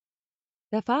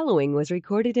The following was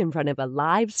recorded in front of a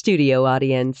live studio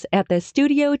audience at the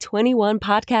Studio 21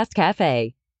 Podcast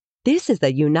Cafe. This is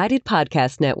the United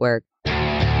Podcast Network.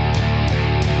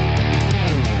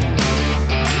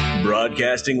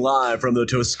 Broadcasting live from the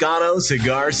Toscano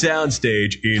Cigar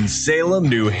Soundstage in Salem,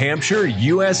 New Hampshire,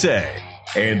 USA.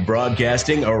 And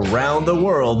broadcasting around the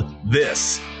world,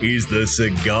 this is the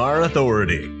Cigar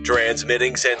Authority.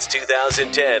 Transmitting since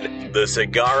 2010, the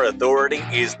Cigar Authority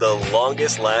is the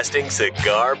longest-lasting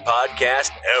cigar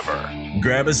podcast ever.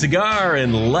 Grab a cigar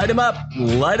and light 'em up,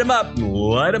 light 'em up,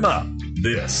 light 'em up.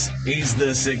 This is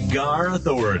the Cigar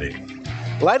Authority.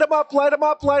 Light 'em up, light 'em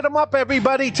up, light 'em up,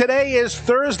 everybody. Today is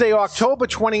Thursday, October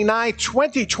 29,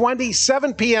 2020,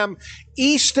 7 p.m.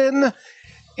 Eastern.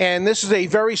 And this is a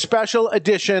very special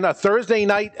edition, a Thursday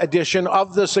night edition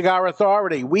of the Cigar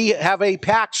Authority. We have a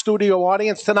packed studio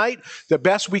audience tonight, the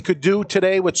best we could do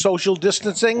today with social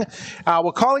distancing.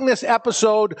 We're calling this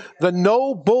episode the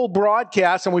No Bull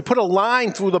Broadcast, and we put a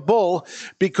line through the bull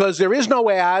because there is no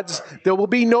ads. There will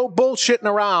be no bullshitting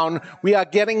around. We are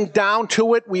getting down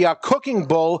to it. We are cooking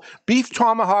bull, beef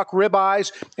tomahawk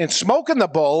ribeyes, and smoking the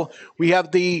bull. We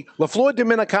have the Flor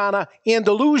Dominicana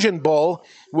Andalusian bull.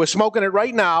 We're smoking it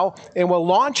right now, and we're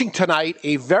launching tonight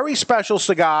a very special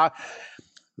cigar,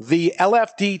 the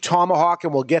LFD Tomahawk,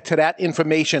 and we'll get to that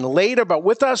information later. But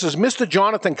with us is Mr.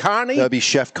 Jonathan Carney. That'll be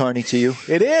Chef Carney to you.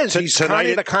 It is. He's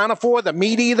Carney the Carnivore, the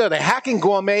Meat Eater, the Hacking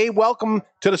Gourmet. Welcome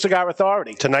to the Cigar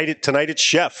Authority. Tonight it's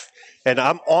Chef, and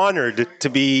I'm honored to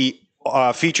be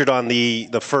featured on the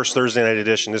first Thursday night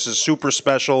edition. This is super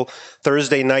special.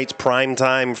 Thursday night's prime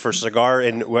time for cigar,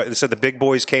 and they said the big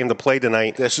boys came to play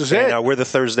tonight. This is it. We're the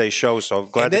Thursday show, so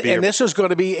glad to be here. And this is going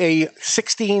to be a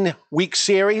 16-week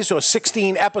series or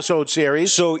 16-episode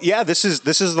series. So yeah, this is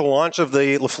the launch of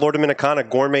the Flor Dominicana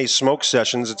Gourmet Smoke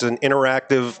Sessions. It's an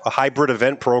interactive, a hybrid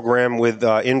event program with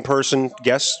in-person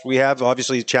guests. We have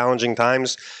obviously challenging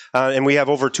times. And we have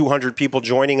over 200 people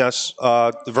joining us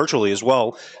virtually as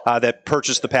well that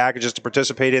purchased the packages to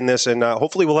participate in this. And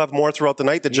hopefully we'll have more throughout the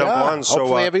night that jump on. So,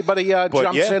 hopefully everybody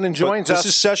jumps in and joins us.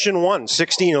 This is session 1,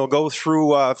 16. It'll go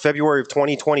through February of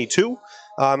 2022.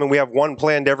 And we have one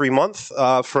planned every month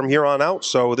from here on out.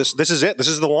 So this is it. This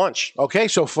is the launch. Okay,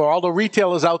 so for all the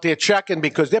retailers out there checking,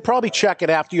 because they're probably checking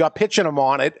after you're pitching them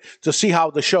on it to see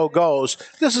how the show goes.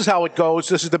 This is how it goes.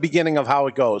 This is the beginning of how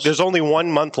it goes. There's only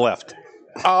 1 month left.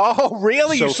 Oh,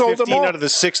 really? So you sold 15 them all? out of the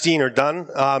 16 are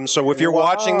done. So if you're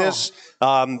watching this,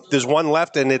 there's one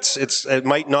left, and it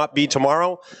might not be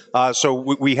tomorrow.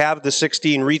 So we have the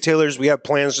 16 retailers. We have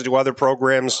plans to do other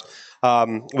programs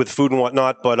with food and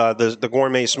whatnot, but the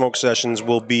gourmet smoke sessions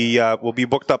will be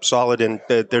booked up solid, and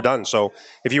they're done. So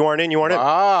if you aren't in, you aren't in.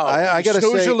 Wow. I got to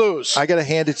Snooze, say, you lose. I got to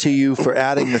hand it to you for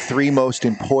adding the 3 most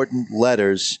important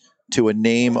letters to a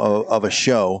name of a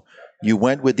show. You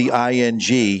went with the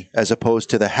ING as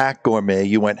opposed to the Hack Gourmet.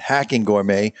 You went Hacking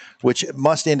Gourmet, which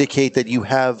must indicate that you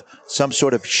have some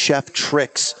sort of chef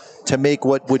tricks to make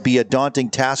what would be a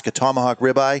daunting task, a tomahawk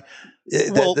ribeye.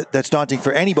 That's daunting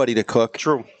for anybody to cook.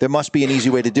 True. There must be an easy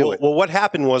way to do it. Well, what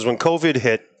happened was when COVID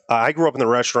hit, I grew up in the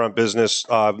restaurant business.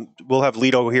 We'll have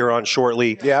Lito here on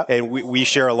shortly. Yeah. And we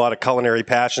share a lot of culinary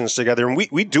passions together. And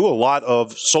we do a lot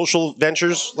of social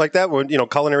ventures like that where,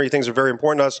 culinary things are very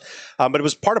important to us. But it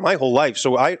was part of my whole life.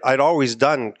 So I'd always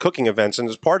done cooking events. And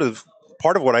as part of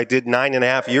what I did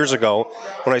 9.5 years ago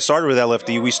when I started with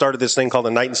LFD, we started this thing called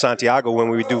the Night in Santiago when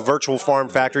we would do virtual farm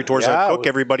factory tours and cook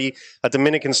everybody a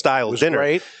Dominican-style dinner.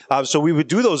 Great. So we would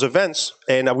do those events,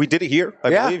 and we did it here, I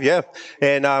believe, yeah.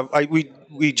 And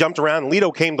we jumped around.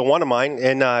 Lito came to one of mine,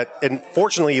 and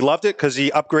fortunately he loved it because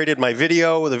he upgraded my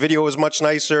video. The video was much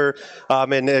nicer,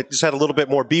 and it just had a little bit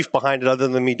more beef behind it other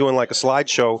than me doing like a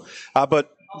slideshow.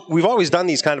 But we've always done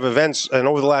these kind of events, and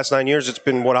over the last 9 years, it's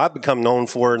been what I've become known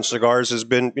for in cigars has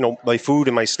been, my food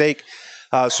and my steak.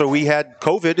 So we had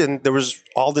COVID, and there was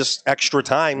all this extra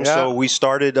time. Yeah. So we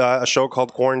started a show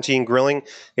called Quarantine Grilling.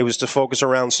 It was to focus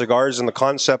around cigars, and the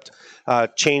concept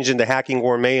changed into Hacking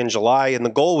Gourmet in July. And the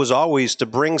goal was always to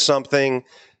bring something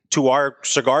to our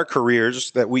cigar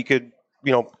careers that we could,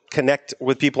 connect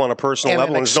with people on a personal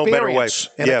level. And there's no better way.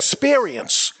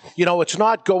 Experience. It's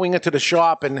not going into the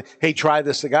shop and, hey, try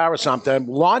this cigar or something.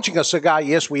 Launching a cigar,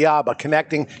 yes, we are, but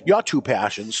connecting your two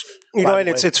passions. And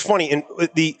it's funny. And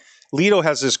Lito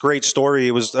has this great story.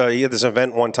 It was he had this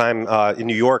event one time in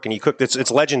New York, and he cooked this.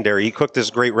 It's legendary. He cooked this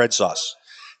great red sauce.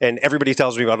 And everybody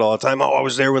tells me about it all the time. Oh, I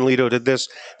was there when Lito did this.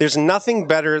 There's nothing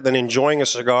better than enjoying a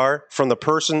cigar from the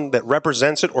person that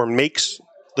represents it or makes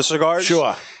the cigars.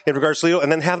 Sure. In regards to Lido,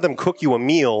 and then have them cook you a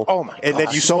meal. Oh, my And then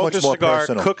gosh. you So smoke much the more cigar,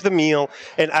 personal. cook the meal,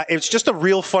 and it's just a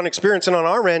real fun experience. And on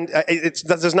our end,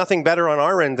 there's nothing better on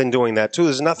our end than doing that too.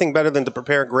 There's nothing better than to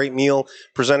prepare a great meal,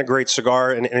 present a great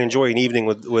cigar, and enjoy an evening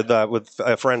with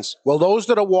friends. Well, those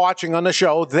that are watching on the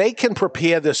show, they can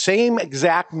prepare the same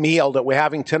exact meal that we're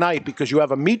having tonight because you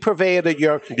have a meat purveyor that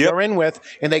you're in with,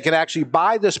 and they can actually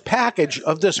buy this package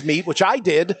of this meat, which I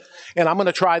did, and I'm going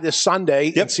to try this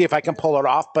Sunday and see if I can pull it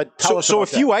off. But tell us So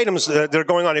about a few that. items that are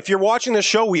going on. If you're watching this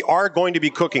show, we are going to be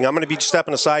cooking. I'm going to be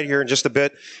stepping aside here in just a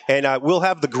bit, and we'll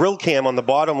have the grill cam on the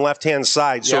bottom left-hand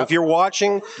side. So Yep. if you're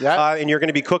watching and you're going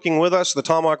to be cooking with us, the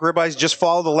tomahawk ribeyes, just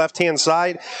follow the left-hand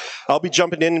side. I'll be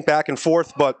jumping in back and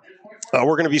forth, but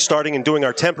we're going to be starting and doing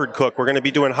our tempered cook. We're going to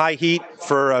be doing high heat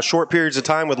for short periods of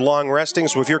time with long resting.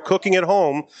 So if you're cooking at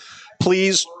home,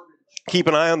 please keep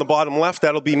an eye on the bottom left.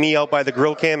 That'll be me out by the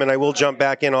grill cam, and I will jump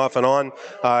back in off and on.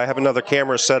 I have another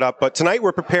camera set up. But tonight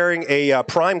we're preparing a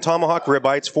prime tomahawk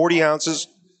ribeye. It's 40 ounces.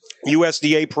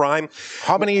 USDA prime.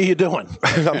 How many are you doing?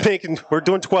 We're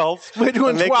doing 12. We're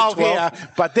doing 12 here,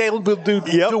 but they'll do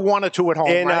 1 or 2 at home,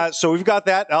 and right? so we've got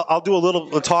that. I'll do a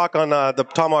little talk on the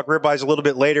tomahawk ribeyes a little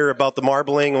bit later about the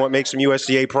marbling and what makes them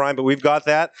USDA prime, but we've got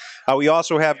that. We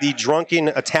also have the drunken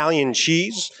Italian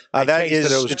cheese.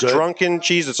 It's drunken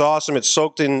cheese. It's awesome. It's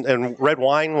soaked in red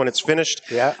wine when it's finished.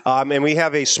 Yeah. And we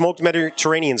have a smoked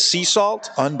Mediterranean sea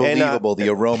salt. Unbelievable, the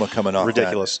aroma coming off.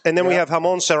 Ridiculous. And then we have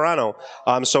jamon serrano.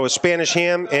 So a Spanish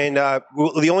ham, and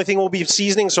the only thing we'll be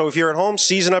seasoning, so if you're at home,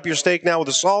 season up your steak now with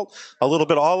the salt, a little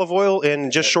bit of olive oil, and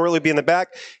just shortly be in the back.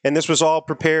 And this was all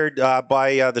prepared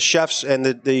by the chefs and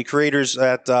the creators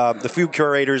at the food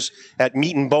curators at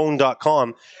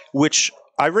meatandbone.com, which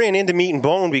I ran into Meat and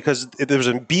Bone because there was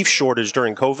a beef shortage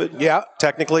during COVID,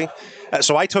 technically.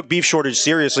 So I took beef shortage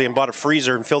seriously and bought a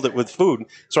freezer and filled it with food.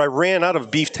 So I ran out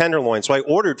of beef tenderloin. So I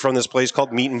ordered from this place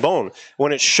called Meat and Bone.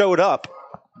 When it showed up,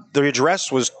 the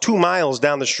address was 2 miles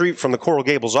down the street from the Coral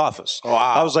Gables office. Wow.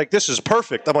 I was like, this is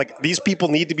perfect. I'm like, these people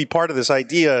need to be part of this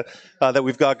idea that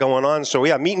we've got going on. So,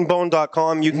 yeah,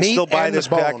 meatandbone.com. You can still buy this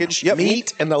package. Yep,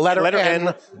 meat and the letter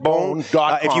N,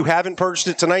 bone.com. If you haven't purchased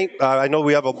it tonight, I know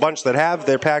we have a bunch that have.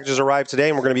 Their packages arrived today,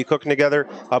 and we're going to be cooking together.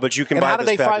 But you can buy this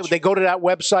package. How do they find? They go to that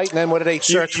website, and then what do they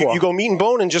search for? You go Meat and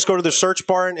Bone and just go to the search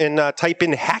bar and type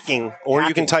in hacking, or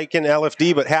you can type in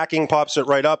LFD, but hacking pops it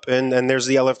right up, and there's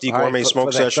the LFD Gourmet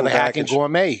Smoke Session for the Hacking package.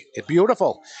 Gourmet. It's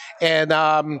beautiful. And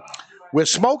we're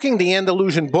smoking the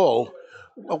Andalusian Bull,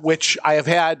 which I have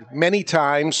had many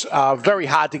times. Very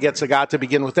hard to get cigar to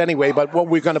begin with anyway, but what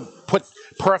we're going to put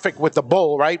perfect with the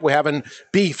Bull, right? We're having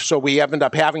beef, so we end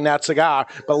up having that cigar.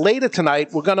 But later tonight,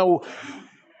 we're going to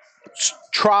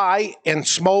try and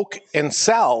smoke and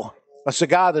sell a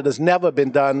cigar that has never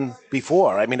been done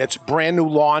before. I mean, it's brand new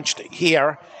launched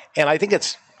here, and I think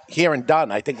it's here and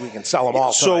done. I think we can sell them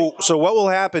all tonight. So what will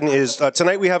happen is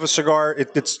tonight we have a cigar.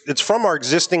 It's from our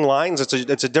existing lines.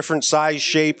 It's a different size,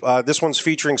 shape. This one's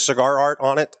featuring cigar art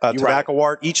on it, tobacco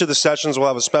art. Each of the sessions will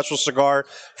have a special cigar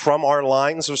from our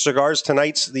lines of cigars.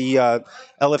 Tonight's the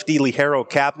LFD Ligero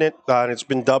cabinet, and it's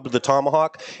been dubbed the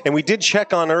Tomahawk. And we did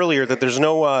check on earlier that there's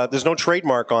no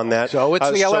trademark on that. So it's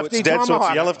the LFD Tomahawk. So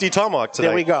it's the LFD Tomahawk tonight.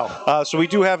 There we go. So we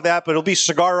do have that, but it'll be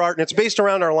cigar art, and it's based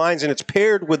around our lines, and it's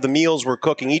paired with the meals we're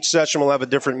cooking. Each session will have a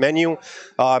different menu.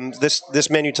 This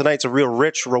menu tonight's a real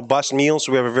rich, robust meal,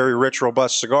 so we have a very rich,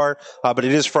 robust cigar, but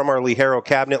it is from our Ligero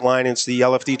cabinet line. It's the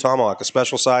LFD Tomahawk, a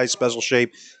special size, special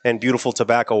shape, and beautiful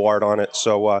tobacco art on it.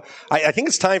 So I think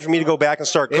it's time for me to go back and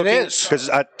start cooking. It is. Because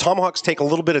tomahawks take a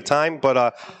little bit of time,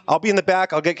 but I'll be in the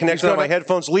back. I'll get connected on my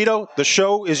headphones. Lido, the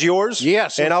show is yours.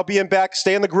 Yes. And I'll be in back.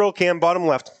 Stay in the grill cam, bottom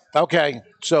left. Okay.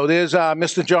 So there's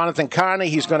Mr. Jonathan Carney.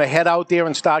 He's going to head out there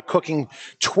and start cooking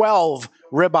 12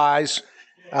 ribeyes.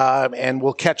 And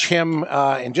we'll catch him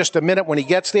in just a minute when he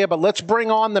gets there. But let's bring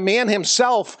on the man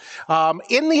himself.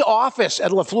 In the office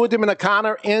at La Flor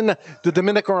Dominicana in the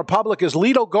Dominican Republic is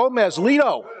Lido Gomez.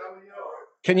 Lido,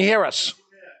 can you hear us?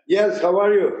 Yes, how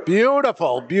are you?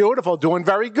 Beautiful, beautiful. Doing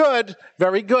very good,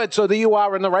 very good. So there you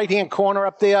are in the right-hand corner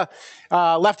up there,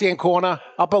 left-hand corner,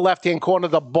 upper left-hand corner.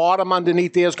 The bottom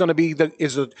underneath there is going to be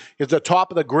is the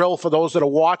top of the grill for those that are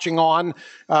watching on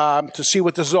to see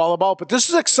what this is all about. But this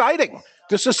is exciting.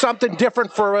 This is something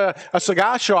different for a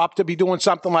cigar shop to be doing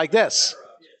something like this.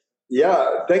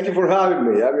 Yeah, thank you for having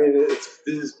me. I mean, this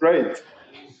is great.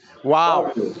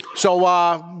 Wow. So,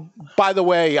 by the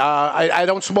way, I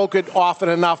don't smoke it often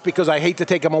enough because I hate to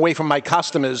take them away from my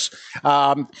customers.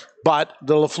 But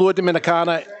the La Flor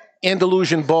Dominicana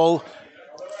Andalusian Bull,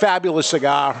 fabulous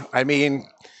cigar. I mean,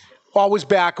 always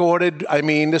back ordered. I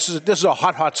mean, this is a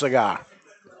hot cigar.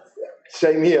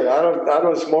 Same here. I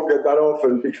don't smoke it that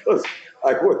often because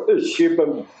I want to ship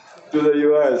them to the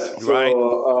U.S. Right.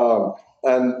 So,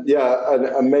 and yeah, an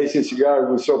amazing cigar.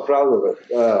 We're so proud of it,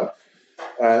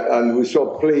 and we're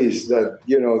so pleased that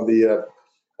the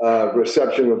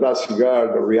reception of that cigar,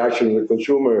 the reaction of the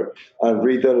consumer and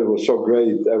retailer was so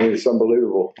great. I mean, it's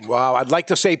unbelievable. Wow, I'd like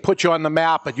to say put you on the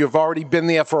map, but you've already been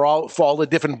there for all the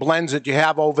different blends that you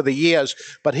have over the years.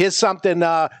 But here's something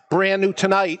brand new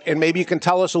tonight, and maybe you can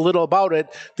tell us a little about it.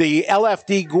 The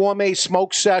LFD Gourmet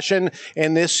Smoke Session,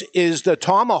 and this is the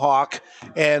Tomahawk,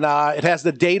 and it has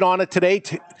the date on it today,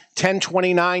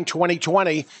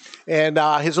 10/29/2020. And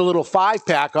here's a little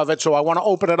 5-pack of it, so I want to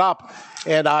open it up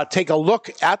and take a look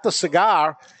at the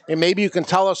cigar, and maybe you can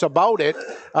tell us about it.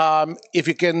 If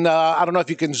you can, I don't know if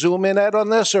you can zoom in, Ed, on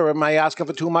this, or am I asking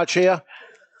for too much here?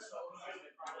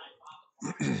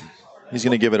 He's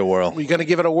going to give it a whirl. We're going to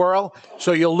give it a whirl?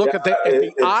 So you'll look at the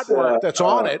artwork that's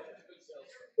on it.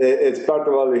 It's part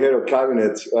of our Ligero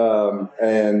cabinet,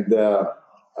 and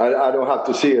I don't have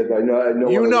to see it. I know.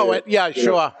 You know it, yeah,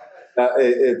 sure.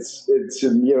 It's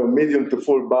medium to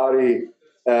full body,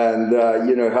 and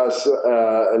it has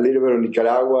a little bit of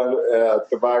Nicaraguan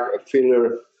tobacco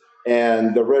filler,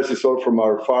 and the rest is all from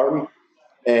our farm.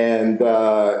 And it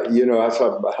has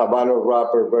a Habano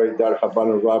wrapper, very dark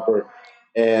Habano wrapper,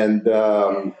 and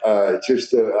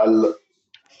just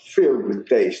filled with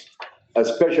taste,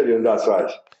 especially on that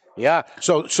size. Yeah.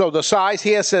 So the size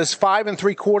here says 5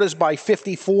 3/4 by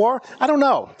 54. I don't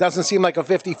know. Doesn't seem like a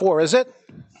 54, is it?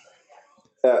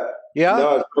 Yeah.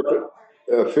 No,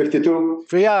 it's 52.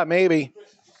 Yeah, maybe.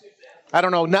 I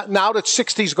don't know. Now that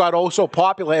 60s got so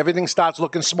popular, everything starts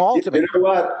looking small to me. You know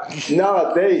what?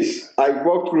 Nowadays, I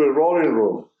walk through the rolling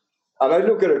room, and I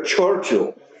look at a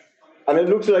Churchill, and it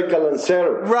looks like a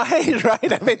Lancero.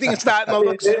 Right. Everything's starting to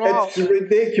look small. It's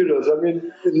ridiculous. I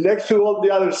mean, next to all the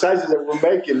other sizes that we're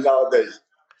making nowadays.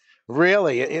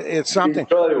 Really, it's something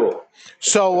incredible.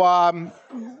 So,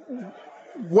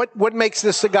 what makes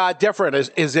this cigar different?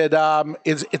 Is it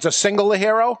it's a single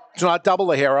Ligero? It's not double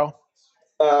Ligero.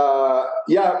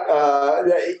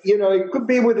 It could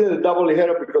be within a double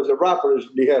Ligero because the wrapper is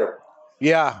Ligero.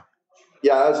 Yeah.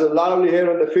 Yeah, there's a lot of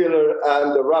Ligero in the filler,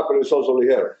 and the wrapper is also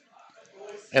Ligero.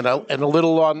 And a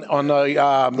little on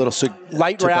the little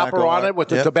light wrapper on it with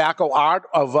the tobacco art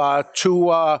of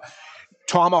two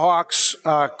tomahawks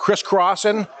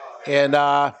crisscrossing, and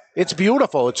it's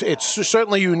beautiful. It's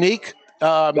certainly unique.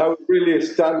 That would really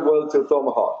stand well to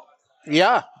tomahawk.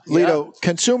 Yeah. Lito,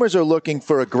 consumers are looking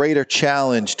for a greater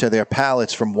challenge to their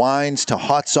palates, from wines to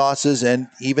hot sauces and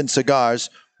even cigars.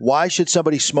 Why should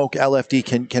somebody smoke LFD?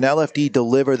 Can LFD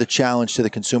deliver the challenge to the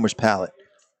consumer's palate?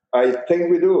 I think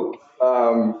we do.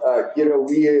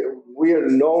 We are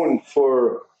known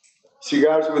for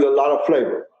cigars with a lot of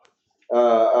flavor.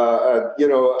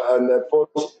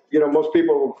 Most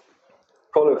people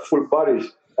call it full body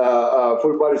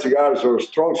cigars or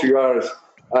strong cigars.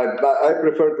 I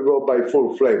prefer to go by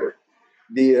full flavor.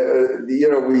 We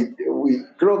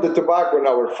grow the tobacco on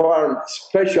our farm,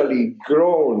 specially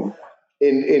grown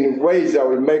in ways that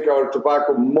will make our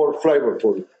tobacco more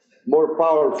flavorful, more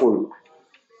powerful,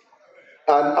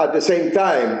 and at the same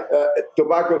time,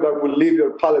 tobacco that will leave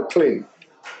your palate clean.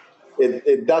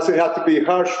 It doesn't have to be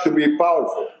harsh to be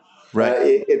powerful.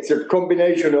 Right. It's a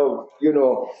combination of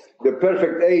the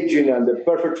perfect aging and the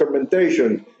perfect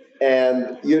fermentation,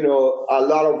 and a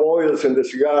lot of oils in the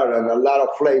cigar and a lot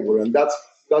of flavor, and that's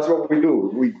what we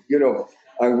do.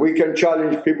 And we can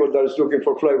challenge people that is looking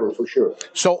for flavor for sure.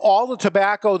 So all the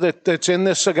tobacco that's in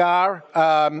this cigar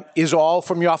is all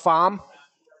from your farm?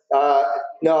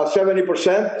 No,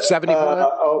 70%. 70%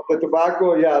 of the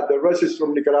tobacco. Yeah, the rest is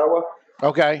from Nicaragua.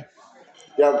 Okay.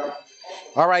 Yeah.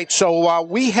 All right. So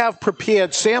we have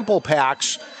prepared sample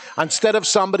packs. Instead of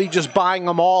somebody just buying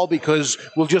them all because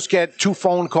we'll just get 2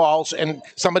 phone calls and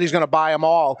somebody's going to buy them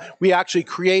all, we actually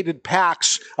created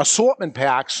packs, assortment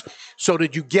packs, so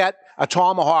that you get a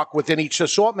tomahawk within each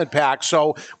assortment pack.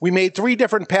 So we made 3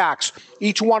 different packs.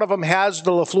 Each one of them has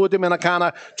the La Flor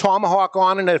Dominicana tomahawk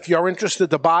on it. And if you're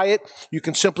interested to buy it, you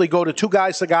can simply go to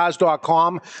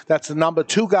twoguyscigars.com. That's the number,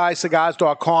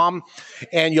 twoguyscigars.com.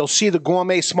 And you'll see the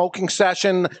gourmet smoking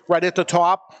session right at the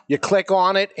top. You click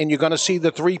on it, and you're going to see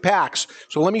the 3 packs.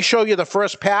 So let me show you the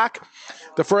first pack.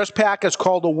 The first pack is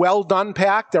called a Well Done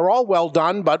pack. They're all well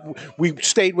done, but we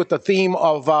stayed with the theme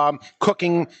of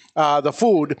cooking the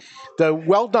food. The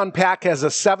Well Done pack has a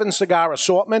 7-cigar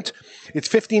assortment. It's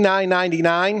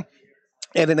 $59.99,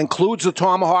 and it includes the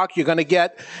tomahawk. You're going to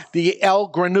get the El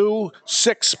Granu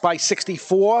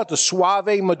 6x64, the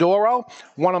Suave Maduro,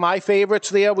 one of my favorites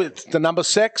there with the number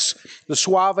 6, the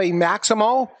Suave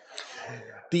Maximo,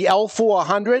 the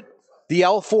L400, the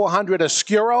L400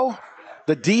 Oscuro,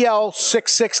 the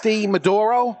DL660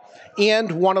 Maduro,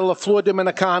 and one of the Flor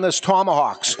Dominicana's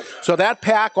Tomahawks. So that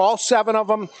pack, all 7 of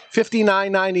them,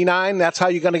 $59.99. That's how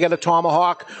you're going to get a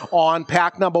Tomahawk on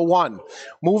pack number 1.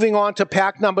 Moving on to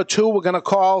pack number 2, we're going to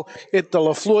call it the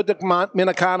La Flor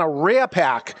Dominicana Rare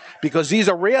Pack, because these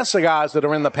are rare cigars that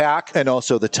are in the pack. And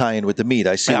also the tie-in with the meat.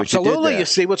 I see what you did Absolutely. there. You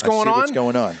see what's going on? What's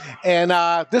going on. And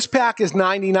this pack is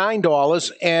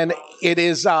 $99, and it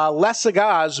is less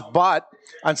cigars, but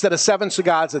instead of 7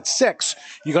 cigars, it's 6.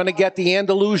 You're going to get the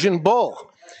Andalusian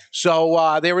Bull.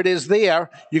 So there it is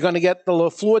there. You're going to get the La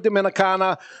Flor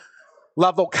Dominicana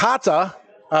La Vocata.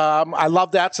 I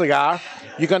love that cigar.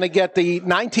 You're going to get the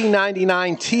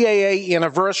 1999 TAA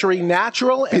Anniversary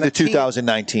Natural. And the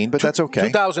 2019, but that's okay.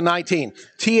 2019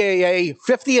 TAA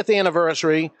 50th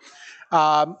Anniversary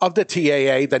of the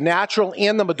TAA, the Natural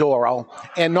and the Maduro.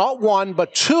 And not 1,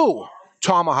 but 2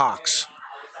 Tomahawks.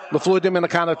 The Flor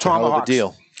Dominicana Tomahawks. Hell of a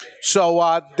deal.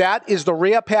 So that is the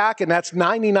rare pack, and that's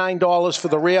 $99 for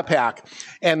the rare pack.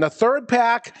 And the third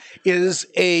pack is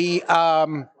the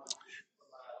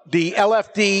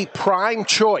LFD Prime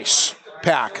Choice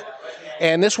pack.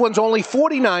 And this one's only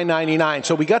 $49.99.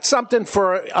 So we got something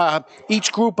for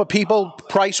each group of people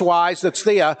price-wise that's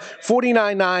there.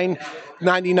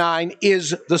 $49.99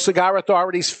 is the Cigar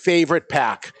Authority's favorite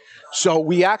pack. So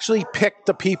we actually picked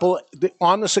the people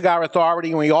on the Cigar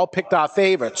Authority, and we all picked our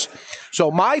favorites.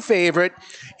 So my favorite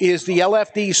is the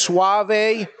LFD Suave.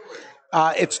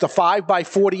 It's the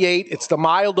 5x48. It's the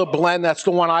milder blend. That's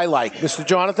the one I like. Mr.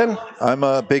 Jonathan? I'm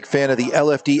a big fan of the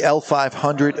LFD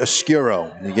L500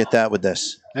 Oscuro. You get that with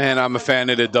this. And I'm a fan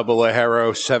of the Double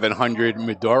Ajero 700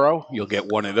 Maduro. You'll get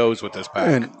one of those with this pack.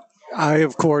 And I,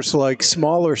 of course, like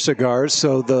smaller cigars,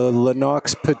 so the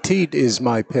Lennox Petite is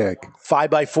my pick.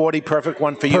 5x40, perfect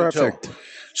one for you, Perfect. too.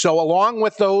 So along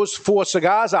with those 4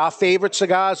 cigars, our favorite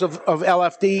cigars of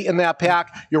LFD in that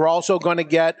pack, you're also going to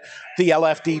get the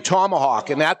LFD Tomahawk,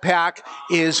 and that pack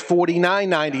is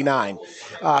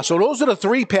 $49.99. So those are the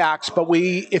 3 packs, but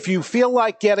if you feel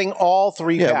like getting all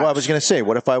 3 packs. Yeah, well, I was going to say,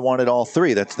 what if I wanted all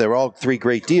 3? They're all 3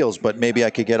 great deals, but maybe I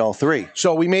could get all 3.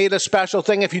 So we made a special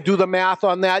thing. If you do the math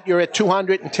on that, you're at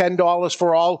 $210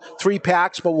 for all 3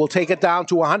 packs, but we'll take it down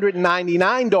to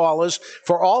 $199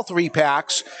 for all 3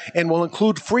 packs, and we'll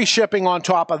include free shipping on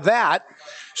top of that.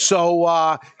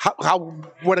 So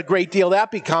what a great deal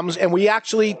that becomes. And we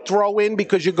actually throw in,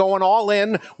 because you're going all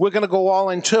in, we're going to go all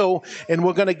in too, and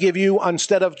we're going to give you,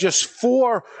 instead of just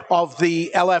 4 of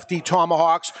the LFD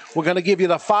Tomahawks, we're going to give you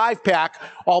the 5-pack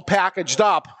all packaged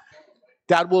up.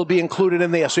 That will be included in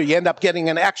there. So you end up getting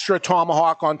an extra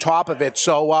Tomahawk on top of it.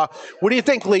 So what do you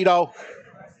think, Lito?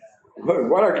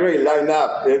 What a great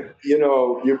lineup.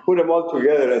 You put them all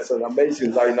together, it's an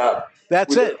amazing lineup.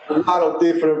 That's it. A lot of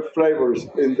different flavors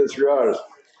in the cigars.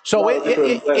 So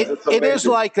it is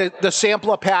like the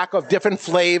sampler pack of different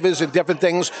flavors and different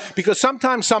things, because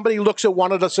sometimes somebody looks at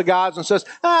one of the cigars and says,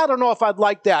 I don't know if I'd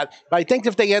like that. But I think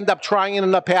if they end up trying it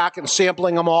in the pack and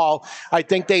sampling them all, I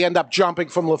think they end up jumping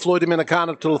from La Flor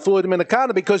Dominicana to La Flor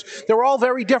Dominicana, because they're all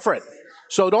very different.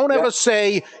 So don't ever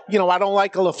say, I don't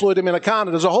like a La Flor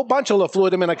Dominicana. There's a whole bunch of La Flor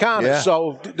Dominicanas. Yeah.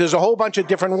 So there's a whole bunch of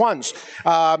different ones.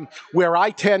 Where I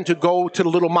tend to go to the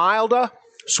little milder,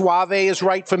 Suave is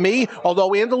right for me.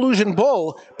 Although Andalusian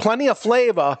Bull, plenty of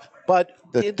flavor, but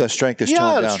the strength is toned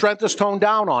down. Yeah, the strength is toned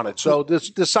down on it. So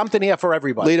there's something here for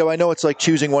everybody. Lito, I know it's like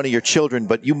choosing one of your children,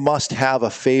 but you must have a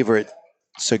favorite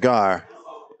cigar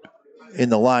in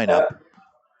the lineup.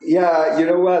 Yeah, you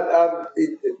know what?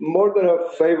 More than a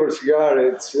favorite cigar,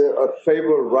 it's a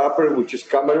favorite wrapper, which is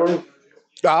Cameroon.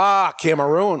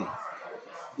 Cameroon.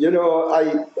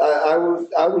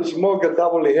 I will smoke a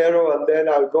double ligero, and then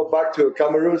I'll go back to a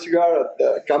Cameroon cigar at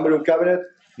the Cameroon cabinet.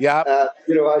 Yeah.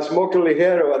 I smoke a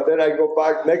ligero, and then I go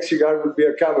back. Next cigar will be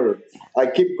a Cameroon. I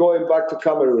keep going back to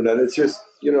Cameroon, and it's just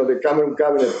the Cameroon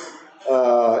cabinet.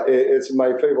 It's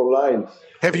my favorite line.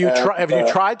 Have you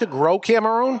tried to grow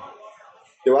Cameroon?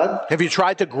 The what? Have you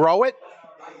tried to grow it?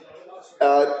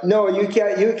 No, you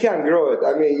can't. You can't grow it.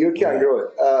 I mean, you can't grow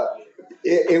it.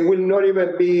 It will not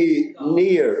even be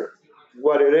near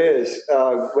what it is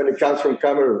when it comes from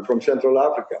Cameroon, from Central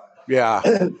Africa. Yeah.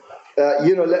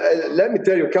 Let me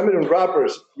tell you, Cameroon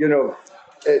wrappers,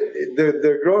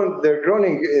 they're grown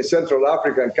in Central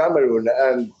Africa and Cameroon,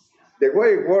 and the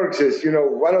way it works is,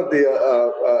 one of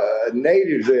the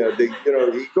natives there, he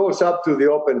goes up to the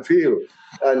open field,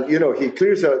 and he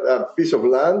clears a piece of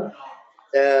land,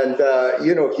 and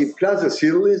he plants the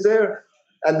seedlings there,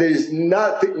 and there is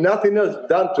nothing else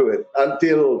done to it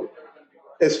until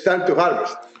it's time to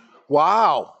harvest.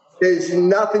 Wow. There's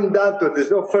nothing done to it.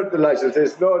 There's no fertilizer.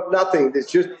 There's nothing.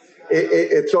 It's just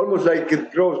it's almost like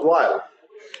it grows wild.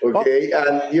 Okay,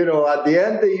 and at the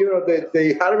end,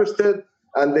 they harvest it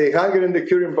and they hang it in the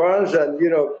curing barns, and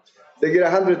they get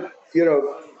 100.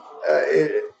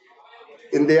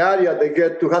 In the area they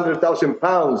get 200,000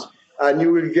 pounds, and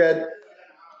you will get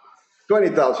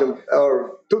 20,000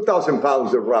 or 2,000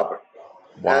 pounds of wrapper.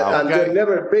 Wow. And they're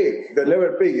never big. They're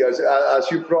never big, as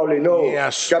you probably know.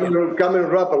 Yes. Cameroon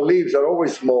wrapper leaves are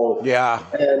always small. Yeah.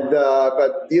 And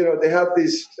but they have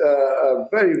this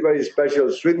very, very special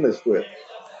sweetness to it.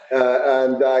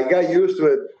 And I got used to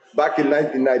it back in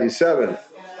 1997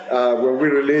 when we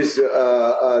released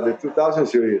the 2000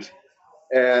 series.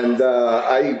 And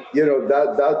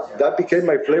that became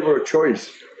my flavor of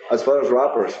choice as far as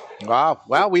wrappers. Wow.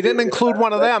 Well, we didn't include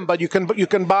one of them, but you can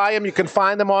buy them. You can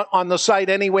find them on the site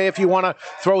anyway if you want to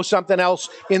throw something else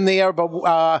in there.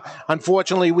 But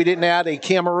unfortunately, we didn't add a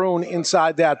Cameroon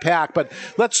inside that pack. But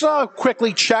let's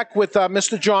quickly check with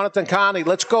Mr. Jonathan Carney.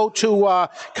 Let's go to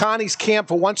Carney's camp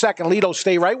for 1 second. Lito,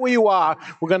 stay right where you are.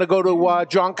 We're going to go to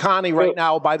John Carney right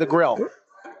now by the grill.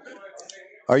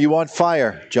 Are you on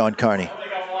fire, John Carney?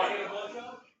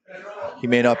 He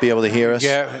may not be able to hear us.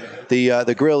 Yeah.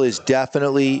 The grill is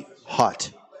definitely hot.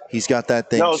 He's got that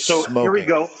thing smoking. Here we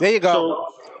go. There you go.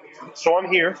 So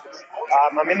I'm here.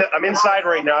 I'm inside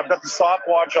right now. I've got the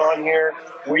stopwatch on here.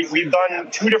 We've done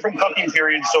 2 different cooking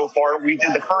periods so far. We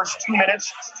did the first 2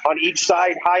 minutes on each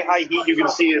side, high heat. You can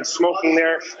see it's smoking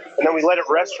there. And then we let it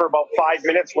rest for about 5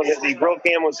 minutes when the grill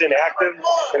cam was inactive and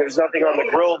there was nothing on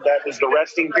the grill. That was the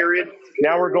resting period.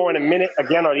 Now we're going a minute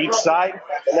again on each side,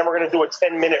 and then we're going to do a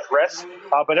 10-minute rest.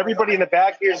 But everybody in the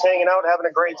back here is hanging out, having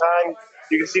a great time.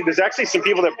 You can see there's actually some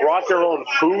people that brought their own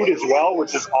food as well,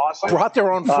 which is awesome. Brought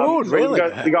their own food, so really?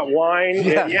 We got wine.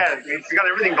 Yeah. We got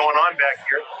everything going on back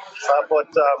here.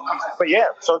 But yeah,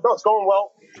 so no, it's going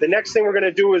well. The next thing we're going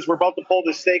to do is we're about to pull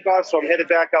the steak off, so I'm headed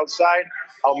back outside.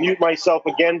 I'll mute myself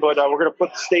again, but we're going to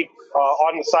put the steak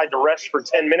on the side to rest for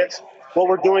 10 minutes. What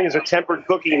we're doing is a tempered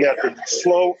cooking method.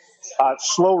 Slow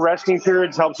resting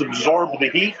periods helps absorb the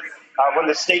heat. When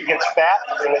the steak gets fat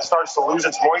and it starts to lose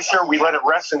its moisture, we let it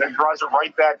rest and it draws it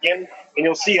right back in. And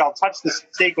you'll see I'll touch the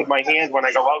steak with my hand when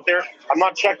I go out there. I'm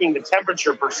not checking the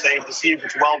temperature per se to see if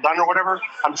it's well done or whatever.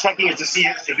 I'm checking it to see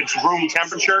if it's room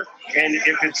temperature and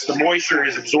if it's the moisture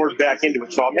is absorbed back into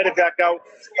it. So I'm headed back out.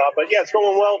 But yeah, it's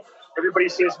going well. Everybody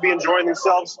seems to be enjoying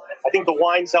themselves. I think the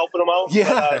wine's helping them out.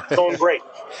 Yeah. It's going great.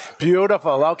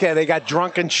 Beautiful. Okay, they got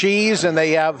drunken cheese, and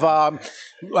they have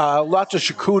lots of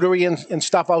charcuterie and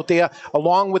stuff out there.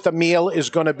 Along with the meal is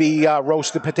going to be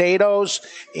roasted potatoes,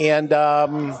 and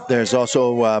there's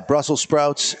also Brussels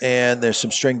sprouts, and there's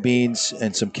some string beans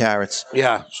and some carrots.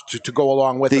 Yeah, to go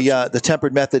along with it. The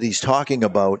tempered method he's talking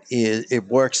about it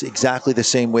works exactly the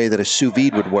same way that a sous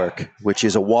vide would work, which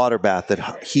is a water bath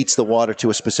that heats the water to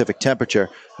a specific temperature.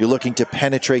 You're looking to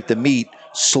penetrate the meat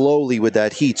slowly with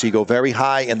that heat, so you go very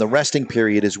high, and the resting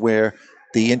period is where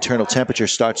the internal temperature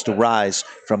starts to rise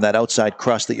from that outside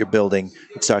crust that you're building.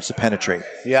 It starts to penetrate.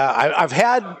 Yeah, I've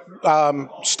had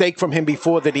steak from him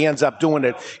before that he ends up doing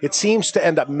it. It seems to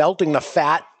end up melting the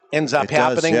fat. Ends up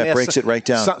happening. Yeah, it breaks it right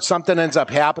down. Something ends up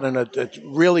happening. It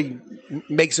really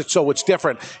makes it so it's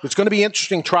different. It's going to be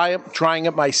interesting trying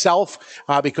it myself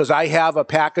because I have a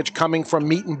package coming from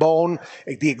Meat and Bone,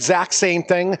 the exact same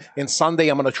thing. And Sunday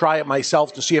I'm going to try it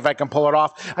myself to see if I can pull it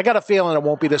off. I got a feeling it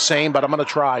won't be the same, but I'm going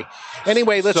to try.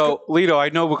 Anyway, let's go. Lito, I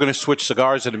know we're going to switch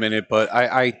cigars in a minute, but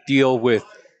I deal with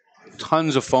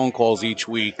tons of phone calls each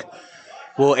week.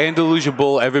 Will Andalusia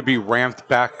Bull ever be ramped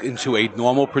back into a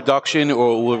normal production,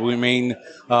 or will it remain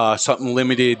something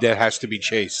limited that has to be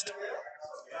chased?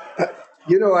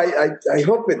 I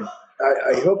hope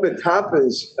it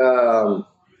happens,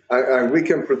 and we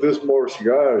can produce more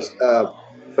cigars.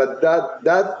 But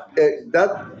that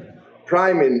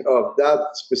priming of that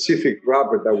specific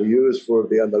wrapper that we use for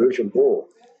the Andalusian Bull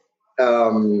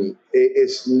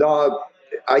is not.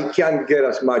 I can't get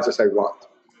as much as I want.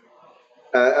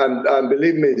 And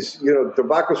believe me,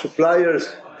 tobacco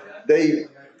suppliers, they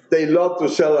love to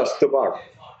sell us tobacco.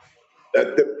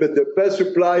 The best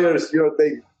suppliers,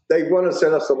 they want to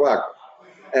sell us tobacco.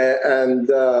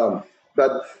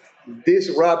 But this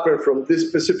wrapper from this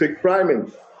specific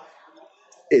priming,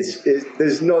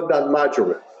 there's not that much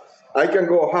of it. I can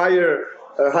go higher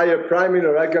priming,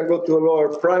 or I can go to a lower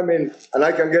priming, and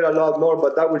I can get a lot more,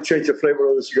 but that will change the flavor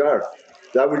of the cigar.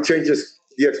 That will change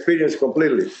the experience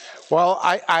completely. Well,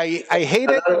 I hate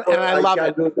it and I love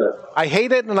it. I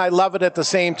hate it and I love it at the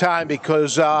same time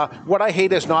because what I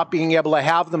hate is not being able to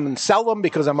have them and sell them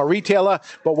because I'm a retailer.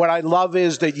 But what I love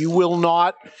is that you will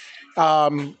not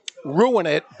ruin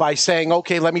it by saying,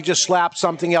 okay, let me just slap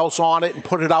something else on it and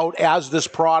put it out as this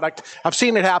product. I've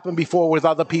seen it happen before with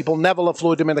other people. Never La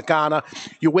Flor Dominicana.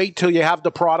 You wait till you have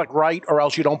the product right, or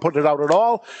else you don't put it out at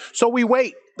all. So we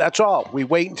wait. That's all. We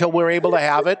wait until we're able to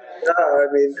have it.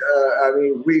 I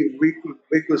mean, we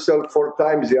could sell 4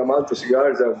 times the amount of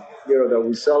cigars that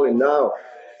we're selling now.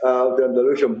 The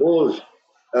Andalusian Bulls,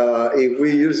 if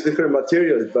we use different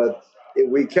materials, but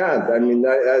we can't. I mean,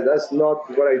 that's not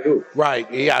what I do.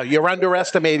 Right. Yeah. You're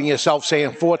underestimating yourself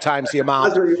saying 4 times the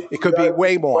amount. It could be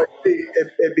way more.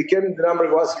 It became the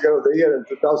number 1 cigar of the year in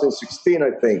 2016,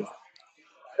 I think.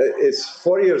 It's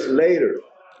 4 years later.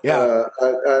 Yeah.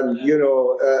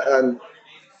 And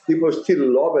people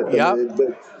still love it. Yep.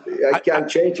 I can't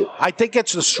change it. I think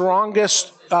it's the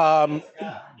strongest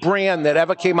brand that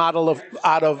ever came out of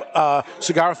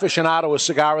Cigar Aficionado as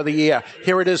Cigar of the Year.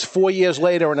 Here it is 4 years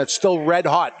later, and it's still red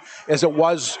hot as it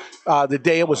was the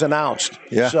day it was announced.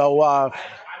 Yeah. So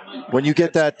when you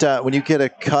get that, when you get a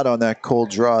cut on that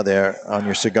cold draw there on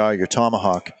your cigar, your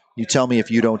Tomahawk, you tell me if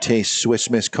you don't taste Swiss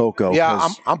Miss Cocoa. Yeah,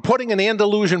 I'm putting an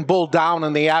Andalusian Bull down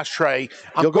in the ashtray.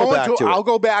 I'll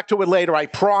go back to it later, I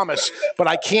promise. But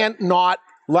I can't not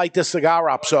light the cigar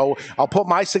up. So I'll put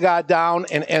my cigar down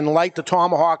and light the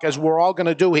Tomahawk, as we're all going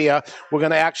to do here. We're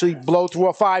going to actually blow through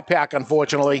a 5-pack,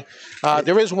 unfortunately.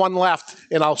 There is one left,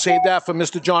 and I'll save that for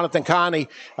Mr. Jonathan Carney,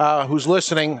 who's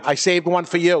listening. I saved one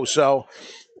for you. So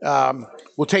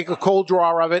we'll take a cold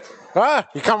draw of it.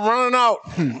 You come running out.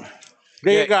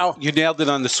 There you go. You nailed it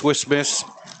on the Swiss Miss,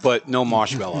 but no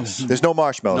marshmallows. There's no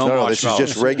marshmallows. No, this is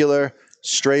just regular,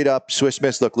 straight up Swiss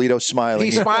Miss. Look, Lito's smiling.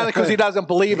 He's smiling because he doesn't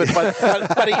believe it,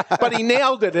 but he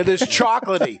nailed it. It is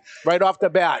chocolatey right off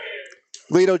the bat.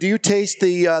 Lito, do you taste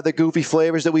the goofy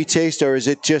flavors that we taste, or is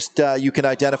it just you can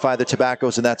identify the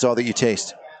tobaccos and that's all that you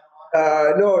taste?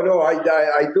 No,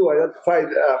 I do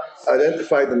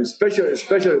identify them, especially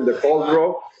in the cold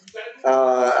draw.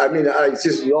 I mean, I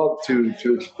just love to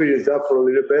experience that for a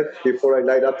little bit before I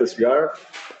light up the cigar,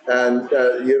 and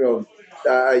you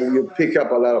pick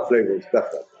up a lot of flavors,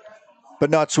 definitely. But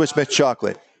not Swiss Miss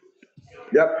chocolate.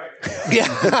 Yep.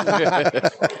 Yeah.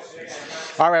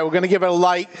 All right, we're going to give it a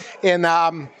light, and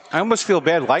I almost feel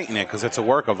bad lighting it because it's a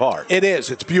work of art. It is.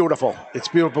 It's beautiful. It's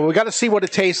beautiful. We got to see what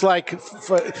it tastes like,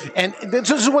 and this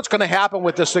is what's going to happen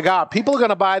with the cigar. People are going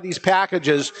to buy these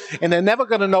packages, and they're never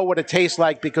going to know what it tastes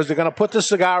like because they're going to put the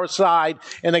cigar aside,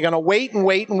 and they're going to wait and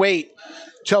wait and wait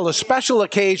till the special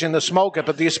occasion to smoke it.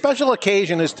 But the special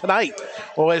occasion is tonight,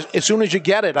 or as soon as you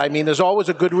get it. I mean, there's always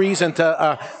a good reason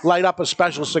to light up a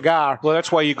special cigar. Well,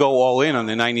 that's why you go all in on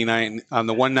the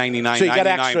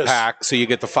 $199.99 pack. So you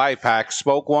get the 5-pack.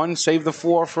 Smoke one, save the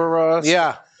 4 for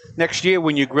next year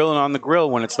when you're grilling on the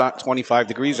grill when it's not 25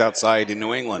 degrees outside in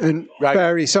New England. And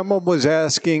Barry, someone was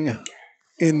asking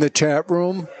in the chat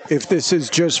room if this is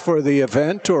just for the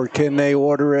event or can they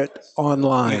order it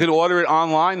online? You can order it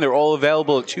online. They're all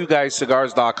available at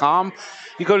twoguyscigars.com.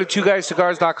 You go to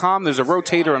twoguyscigars.com. There's a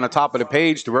rotator on the top of the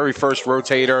page. The very first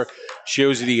rotator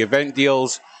shows you the event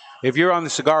deals. If you're on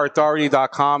the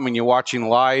cigarauthority.com and you're watching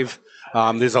live,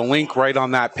 there's a link right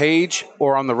on that page,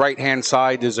 or on the right-hand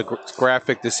side, there's a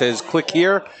graphic that says click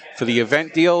here for the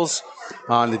event deals.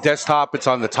 On the desktop, it's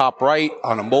on the top right.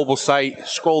 On a mobile site,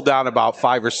 scroll down about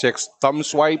 5 or 6 thumb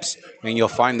swipes, and you'll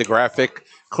find the graphic.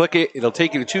 Click it. It'll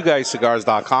take you to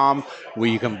twoguyscigars.com where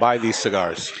you can buy these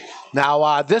cigars.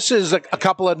 Now, this is a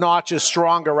couple of notches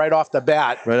stronger right off the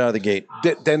bat. Right out of the gate.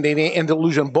 Than the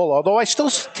Andalusian Bull, although I still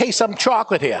taste some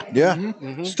chocolate here. Yeah.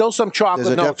 Mm-hmm. Still some chocolate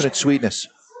notes. There's a definite sweetness.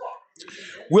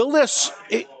 Will this,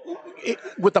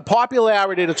 with the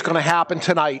popularity that's going to happen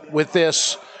tonight with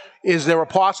this, is there a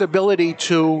possibility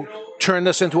to turn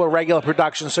this into a regular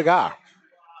production cigar?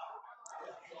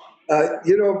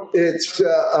 It's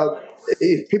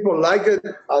if people like it,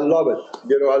 I love it.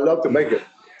 I love to make it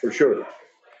for sure.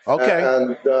 Okay.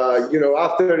 And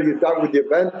after you're done with the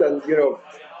event, and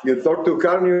you talk to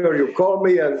Carney or you call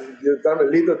me and you tell me,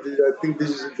 Lito, I think this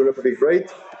is going to be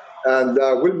great, and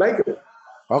we'll make it.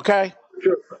 Okay.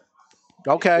 Sure.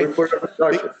 Okay.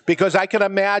 Because I can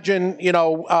imagine,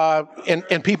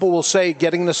 and people will say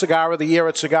getting the Cigar of the Year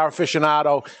at Cigar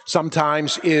Aficionado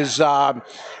sometimes is a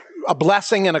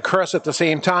blessing and a curse at the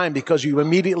same time, because you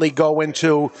immediately go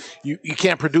into, you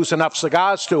can't produce enough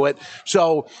cigars to it.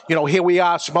 So, here we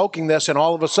are smoking this, and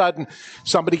all of a sudden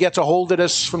somebody gets a hold of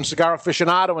this from Cigar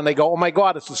Aficionado and they go, oh my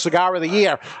God, it's the Cigar of the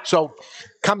Year. So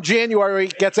come January,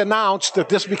 it gets announced that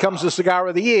this becomes the Cigar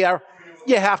of the Year.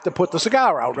 You have to put the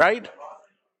cigar out, right?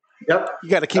 Yep. You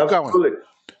got to keep going.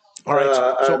 All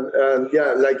right. And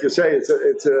yeah, like you say, it's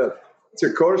it's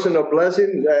a curse and a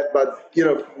blessing, but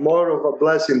more of a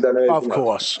blessing than anything. Of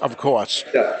course.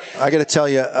 Yeah. I got to tell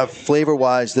you,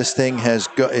 flavor-wise, this thing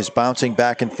is bouncing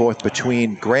back and forth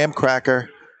between graham cracker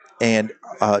and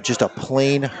just a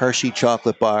plain Hershey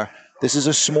chocolate bar. This is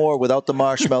a s'more without the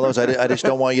marshmallows. I just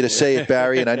don't want you to say it,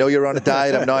 Barry. And I know you're on a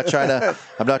diet. I'm not trying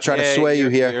to sway you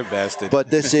here. You're bested. But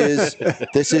this is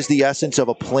the essence of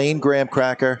a plain graham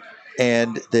cracker,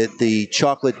 and the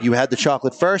chocolate. You had the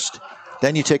chocolate first.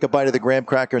 Then you take a bite of the graham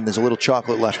cracker, and there's a little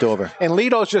chocolate left over. And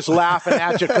Lito's just laughing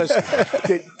at you because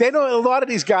they don't. A lot of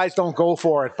these guys don't go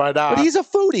for it, but he's a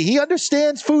foodie. He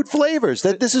understands food flavors.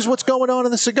 That this is what's going on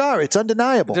in the cigar. It's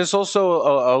undeniable. There's also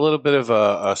a little bit of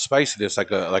a spiciness,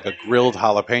 like a grilled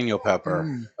jalapeno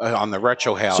pepper on the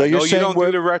retro hale. So you're saying you don't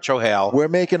do the retro hale. We're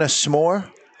making a s'more,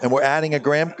 and we're adding a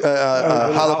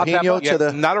jalapeno to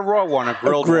the not a raw one, a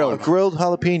grilled one. A grilled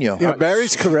jalapeno. Yeah,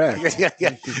 Barry's correct.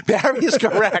 yeah. Barry is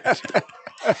correct.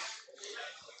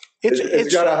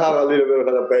 It's got to have a little bit of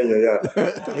jalapeno,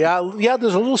 yeah. Yeah,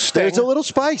 there's a little sting. There's a little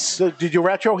spice. So did you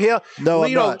retro heal? No,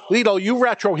 I'm not. Lito, you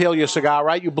retro heal your cigar,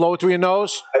 right? You blow it through your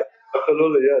nose?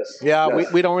 Absolutely, yes. Yeah,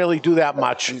 yes. We don't really do that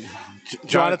much.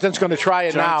 Jonathan's going to try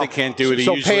it now. Jonathan can't do it. He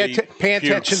so usually pay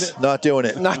attention. Not doing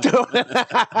it. Not doing it.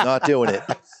 Not doing it.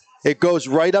 It goes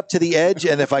right up to the edge,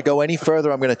 and if I go any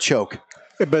further, I'm going to choke.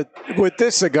 But with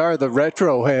this cigar, the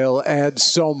retro hail adds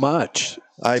so much.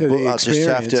 I'll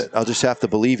just have to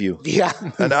believe you. Yeah.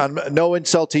 And I'm, no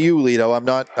insult to you, Lito. I'm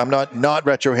not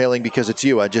retrohaling because it's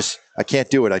you. I can't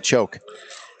do it. I choke.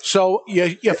 So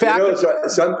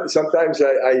sometimes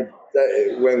I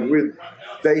when we're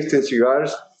tasting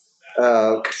cigars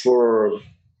for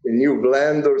a new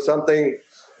blend or something,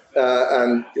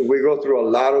 and we go through a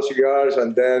lot of cigars,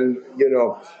 and then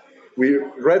we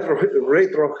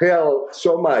retrohale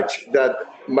so much that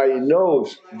my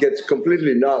nose gets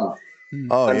completely numb.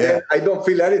 Oh, and then I don't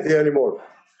feel anything anymore.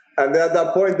 And then at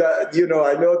that point, I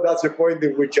know that's the point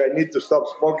in which I need to stop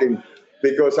smoking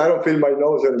because I don't feel my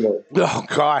nose anymore. Oh,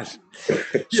 God.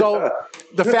 So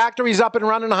the factory's up and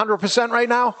running 100% right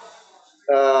now?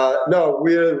 No,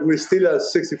 we're still at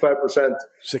 65%.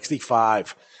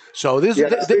 65. So this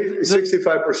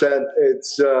 65%.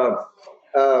 It's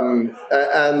and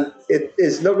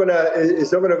it's not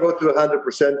gonna go to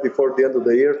 100% before the end of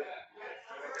the year.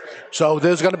 So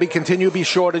there's going to continue to be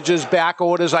shortages, back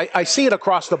orders. I see it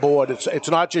across the board. It's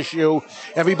not just you.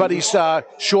 Everybody's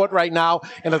short right now.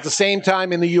 And at the same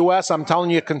time in the U.S., I'm telling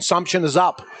you, consumption is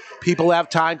up. People have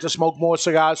time to smoke more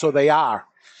cigars, so they are.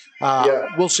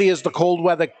 We'll see as the cold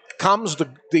weather comes.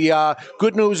 The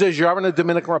good news is you're in the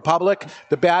Dominican Republic.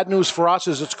 The bad news for us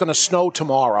is it's going to snow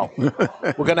tomorrow. We're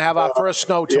going to have our first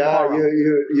snow tomorrow. Yeah,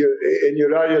 you in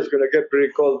your area is going to get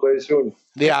pretty cold very soon.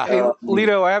 Yeah. Hey,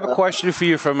 Lito, I have a question for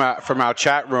you from our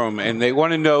chat room, and they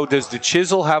want to know: does the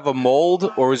chisel have a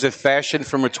mold, or is it fashioned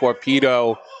from a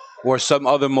torpedo or some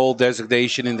other mold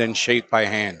designation and then shaped by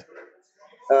hand?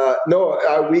 No,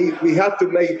 we have to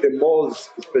make the molds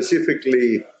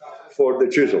specifically for the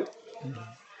chisel.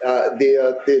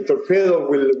 The torpedo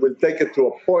will take it to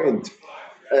a point,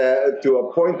 to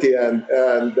a pointy end,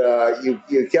 and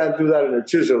you can't do that in a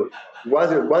chisel.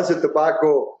 Once the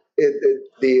tobacco,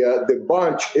 the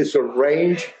bunch is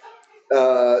arranged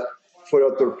for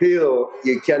a torpedo,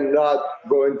 you cannot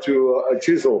go into a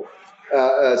chisel,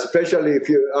 especially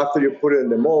after you put it in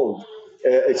the mold.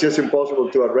 It's just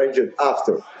impossible to arrange it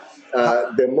after.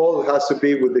 The mold has to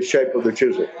be with the shape of the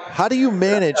chisel. How do you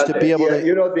manage to be able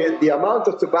to... the amount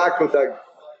of tobacco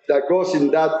that goes in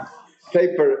that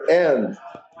paper end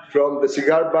from the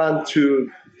cigar band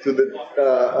to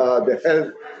the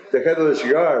head of the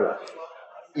cigar,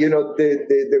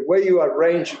 the way you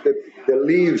arrange the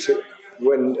leaves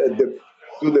when do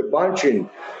the bunching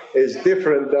is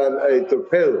different than a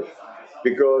torpedo,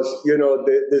 because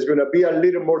there's going to be a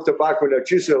little more tobacco in a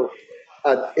chisel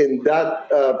in that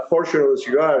portion of the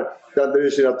cigar than there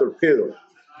is in a torpedo.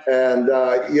 And,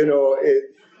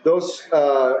 those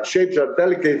shapes are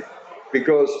delicate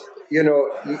because,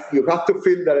 you have to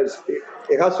feel that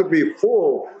it has to be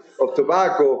full of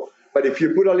tobacco, but if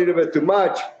you put a little bit too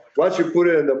much, once you put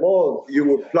it in the mold, you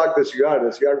will plug the cigar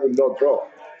will not draw.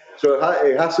 So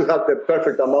it has to have the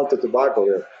perfect amount of tobacco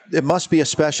there. It must be a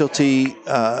specialty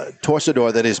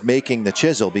torcedor that is making the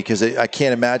chisel, because I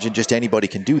can't imagine just anybody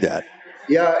can do that.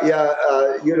 Yeah.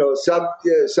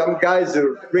 Some guys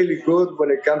are really good when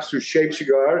it comes to shaped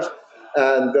cigars,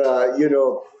 and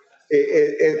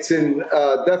it's in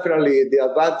definitely the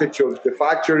advantage of the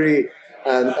factory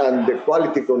and the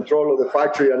quality control of the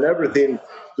factory and everything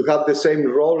to have the same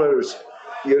rollers,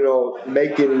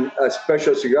 making a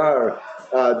special cigar.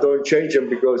 Don't change them,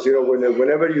 because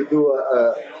whenever you do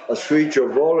a switch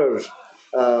of rollers,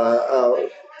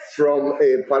 from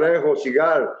a Parejo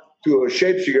cigar to a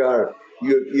shaped cigar,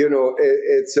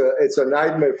 it's a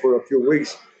nightmare for a few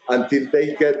weeks until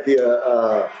they get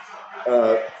the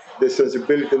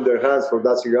sensibility in their hands for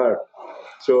that cigar.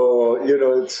 So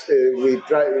it's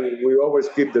we always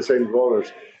keep the same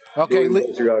rollers. Okay,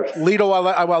 cigars.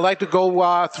 Lito, I would like to go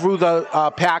through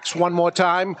the packs one more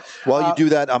time. While you do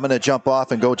that, I'm going to jump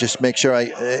off and go just make sure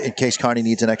in case Carney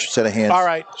needs an extra set of hands. All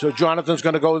right, so Jonathan's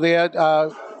going to go there.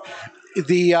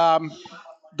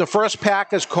 The first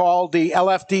pack is called the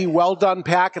LFD Well Done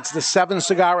Pack. It's the 7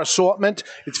 cigar assortment.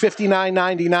 It's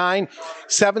 $59.99.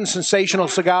 7 sensational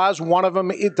cigars. One of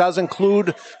them, it does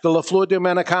include the La Flor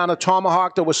Dominicana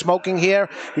Tomahawk that we're smoking here.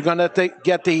 You're going to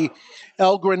get the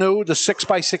El Granu, the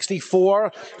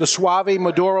 6x64, the Suave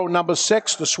Maduro number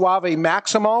 6, the Suave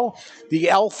Maximo, the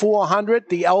L400,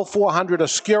 the L400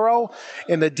 Oscuro,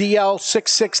 and the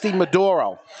DL660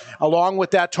 Maduro. Along with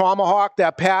that Tomahawk,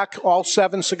 that pack, all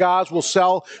 7 cigars will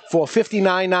sell for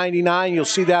 $59.99. You'll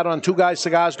see that on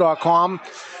twoguyscigars.com.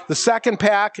 The second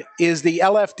pack is the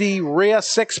LFD Rare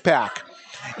 6-pack.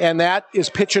 And that is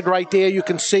pictured right there. You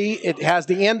can see it has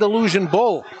the Andalusian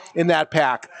Bull in that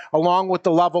pack, along with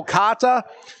the La Vocata,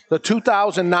 the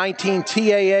 2019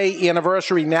 TAA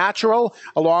Anniversary Natural,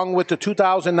 along with the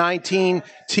 2019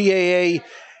 TAA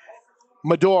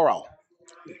Maduro.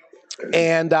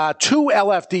 And 2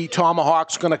 LFD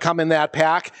Tomahawks going to come in that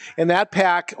pack. And that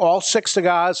pack, all 6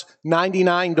 cigars,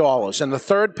 $99. And the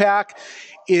third pack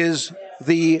is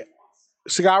the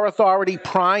Cigar Authority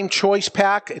Prime Choice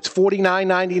Pack. It's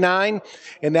 $49.99,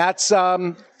 and that's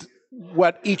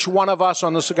what each one of us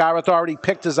on the Cigar Authority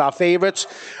picked as our favorites.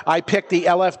 I picked the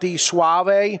LFD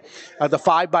Suave, the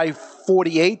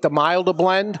 5x48, the milder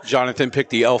blend. Jonathan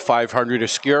picked the L500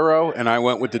 Oscuro, and I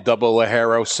went with the Double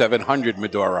Lajero 700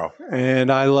 Maduro.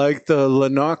 And I like the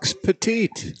Lennox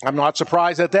Petite. I'm not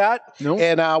surprised at that. Nope.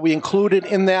 And we included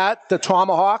in that the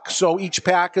Tomahawk, so each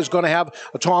pack is going to have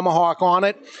a Tomahawk on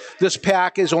it. This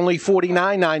pack is only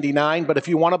 $49.99, but if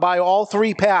you want to buy all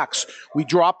 3 packs, we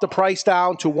drop the price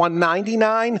down to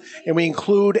 $199, and we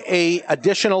include a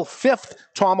additional 5th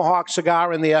Tomahawk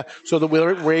cigar in there, so that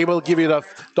we're able to give you the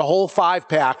whole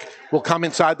 5-pack will come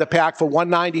inside the pack for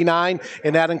 $199,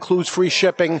 and that includes free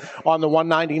shipping on the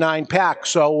 $199 pack.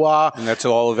 So and that's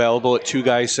all available at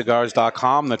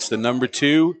twoguyscigars.com. That's the number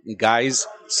 2,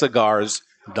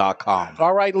 guyscigars.com.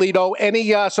 All right, Lito,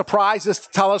 any surprises to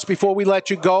tell us before we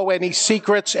let you go? Any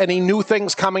secrets, any new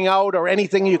things coming out, or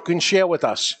anything you can share with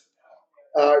us?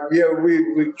 We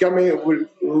were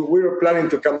planning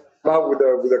to come out with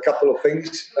a couple of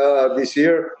things this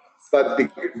year, but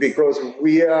because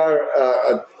we are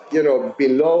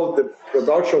below the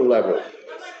production level,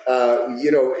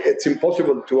 it's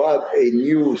impossible to add a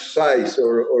new size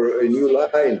or a new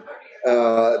line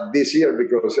this year,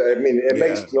 because it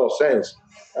makes no sense.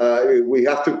 We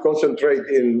have to concentrate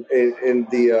in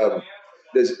the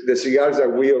cigars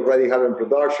that we already have in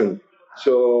production.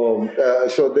 So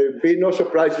there'll be no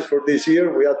surprises for this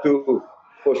year. We have to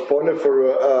postpone it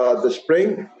for the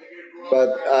spring, but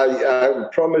I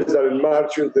promise that in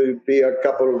March there'll be a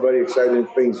couple of very exciting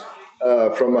things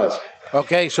from us.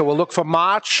 Okay, so we'll look for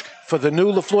March for the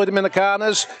new La Flor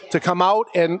Dominicanas to come out.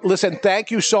 And listen,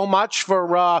 thank you so much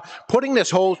for putting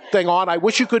this whole thing on. I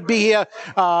wish you could be here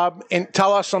and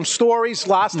tell us some stories.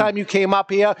 Last time you came up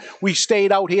here, we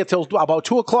stayed out here till about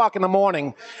 2 o'clock in the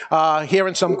morning,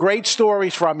 hearing some great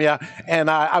stories from you. And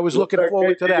I was looking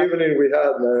forward to that. Evening we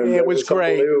had, man. It was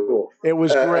great. It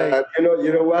was great.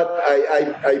 You know what?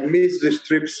 I miss these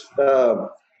trips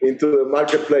into the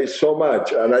marketplace so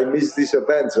much, and I miss these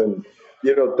events and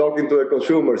talking to the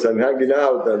consumers and hanging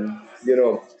out and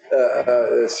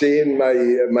seeing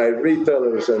my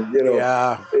retailers and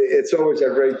it's always a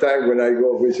great time when I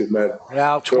go visit, man.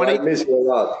 Yeah, so I miss it a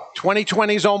lot.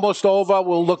 2020 is almost over.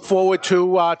 We'll look forward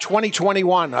to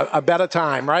 2021, a better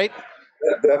time, right?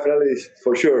 Definitely,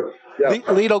 for sure. Yeah.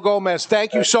 Lito Gomez,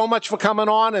 thank you so much for coming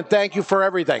on, and thank you for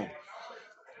everything.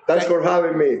 Thanks for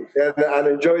having me, and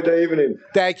enjoy the evening.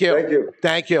 Thank you. Thank you.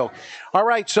 Thank you. All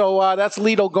right, so that's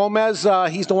Lito Gomez.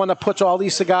 He's the one that puts all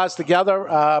these cigars together.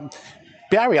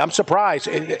 Barry, I'm surprised.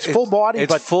 It's full body.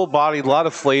 It's full body, a lot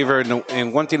of flavor.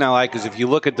 And one thing I like is if you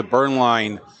look at the burn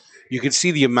line, you can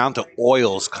see the amount of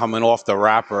oils coming off the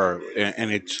wrapper,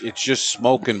 and it's just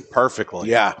smoking perfectly.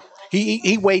 Yeah.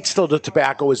 He waits till the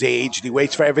tobacco is aged. He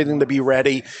waits for everything to be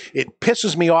ready. It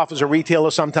pisses me off as a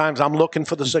retailer sometimes. I'm looking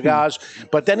for the cigars,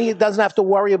 but then he doesn't have to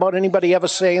worry about anybody ever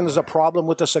saying there's a problem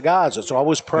with the cigars. It's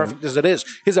always perfect as it is.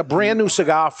 Here's a brand new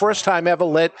cigar, first time ever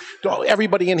lit.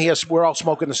 Everybody in here, we're all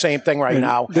smoking the same thing right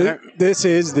now. This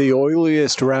is the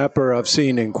oiliest wrapper I've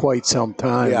seen in quite some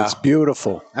time. Yeah. It's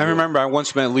beautiful. I remember I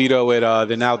once met Lito at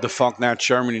the now defunct Nat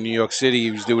Sherman in New York City.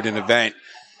 He was doing an event,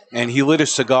 and he lit a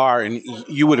cigar, and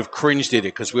you would have cringed at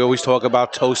it because we always talk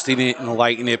about toasting it and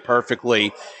lighting it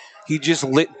perfectly. He just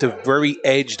lit the very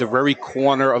edge, the very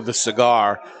corner of the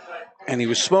cigar, and he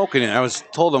was smoking it. I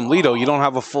told him, Lito, you don't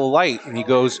have a full light. And he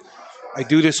goes, I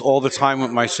do this all the time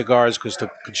with my cigars because the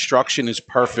construction is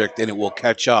perfect and it will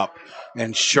catch up.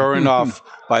 And sure enough,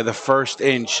 by the first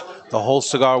inch, the whole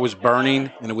cigar was burning,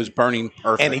 and it was burning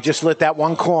perfect. And he just lit that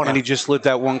one corner.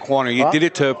 You did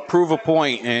it to prove a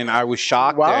point, and I was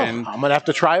shocked. Wow, And I'm going to have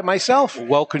to try it myself.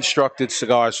 Well-constructed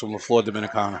cigars from the Flor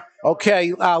Dominicana.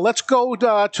 Okay, let's go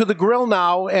to the grill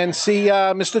now and see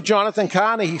Mr. Jonathan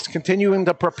Carney. He's continuing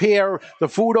to prepare the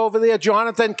food over there.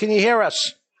 Jonathan, can you hear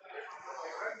us?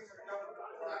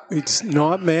 It's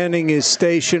not manning his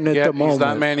station at the moment. He's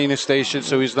not manning his station,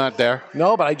 so he's not there.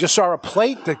 No, but I just saw a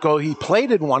plate he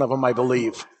plated one of them, I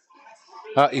believe.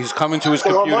 He's coming to his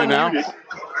computer now.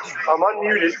 I'm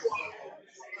unmuted.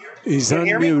 He's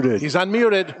unmuted. He's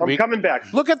unmuted. I'm coming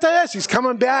back. Look at this. He's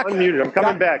coming back. Unmuted. I'm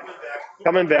coming back.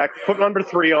 Coming back. Put number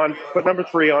 3 on.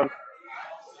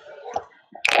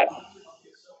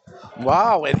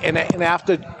 Wow, and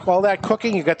after all that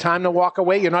cooking, you got time to walk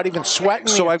away? You're not even sweating?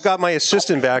 So I've got my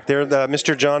assistant back there.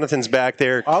 Mr. Jonathan's back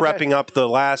there prepping up the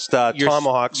last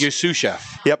tomahawks. Your sous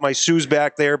chef. Yep, my sou's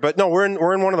back there. But no, we're in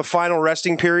one of the final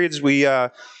resting periods.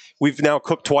 We've now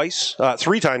cooked twice,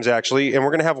 3 times actually, and we're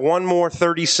going to have one more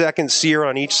 30-second sear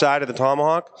on each side of the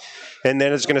tomahawk. And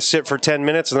then it's going to sit for 10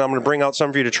 minutes, and I'm going to bring out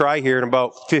some for you to try here in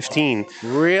about 15.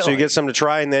 Really? So you get some to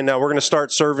try, and then we're going to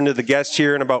start serving to the guests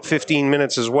here in about 15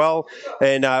 minutes as well.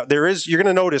 And you're going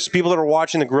to notice, people that are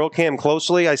watching the grill cam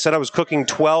closely, I said I was cooking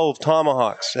 12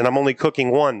 tomahawks, and I'm only cooking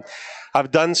 1.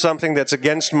 I've done something that's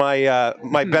against my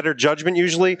my better judgment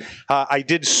usually. I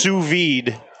did sous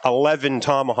vide 11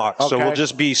 tomahawks. So we'll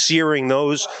just be searing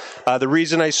those. The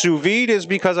reason I sous vide is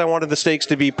because I wanted the steaks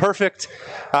to be perfect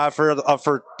for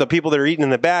the people that are eating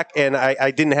in the back, and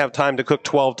I didn't have time to cook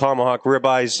 12 tomahawk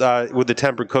ribeyes with the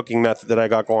tempered cooking method that I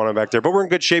got going on back there. But we're in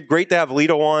good shape. Great to have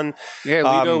Lito on. Yeah,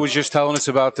 Lito was just telling us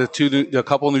about the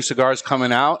couple new cigars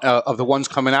coming out. Of the ones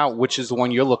coming out, which is the one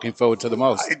you're looking forward to the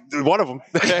most? One of them.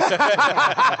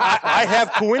 I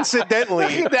have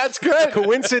coincidentally. That's good.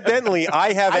 Coincidentally,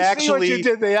 I have see what you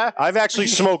did there. I've actually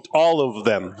smoked all of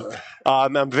them.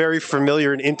 I'm very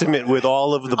familiar and intimate with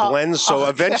all of the blends, so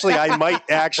eventually I might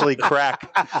actually crack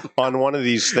on one of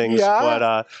these things.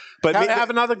 Yeah. But have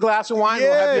another glass of wine.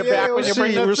 We'll have you back when you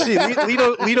bring we'll see.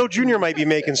 Lito Jr. might be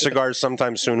making cigars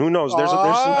sometime soon. Who knows? There's some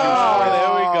juice. There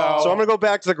we go. So I'm going to go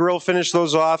back to the grill, finish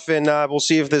those off, and we'll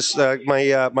see if this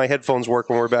my headphones work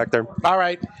when we're back there. All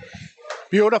right.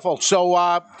 Beautiful.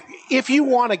 So if you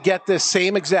want to get this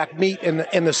same exact meat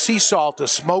in the sea salt, the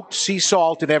smoked sea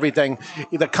salt and everything,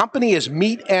 the company is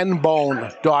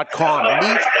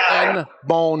meatandbone.com.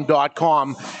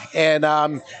 Meatandbone.com.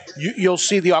 And you'll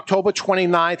see the October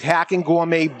 29th Hacking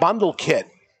Gourmet Bundle Kit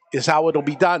is how it'll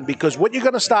be done. Because what you're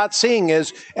going to start seeing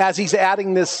is, as he's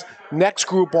adding this next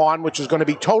group on, which is going to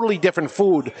be totally different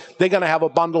food, they're going to have a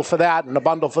bundle for that and a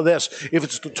bundle for this. If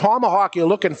it's the tomahawk you're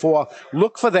looking for,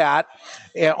 look for that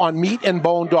on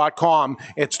meatandbone.com.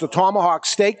 It's the tomahawk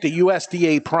steak, the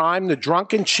USDA prime, the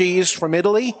drunken cheese from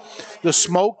Italy, the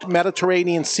smoked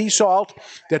Mediterranean sea salt,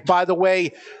 that, by the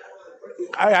way,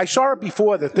 I saw it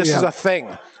before that this is a thing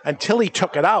until he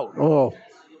took it out. Oh,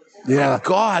 yeah. Oh,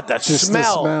 God, that just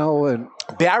smell. The smell and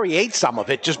Barry ate some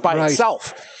of it just by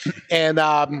itself. And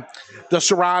the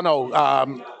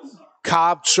Serrano,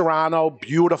 carved Serrano,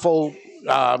 beautiful.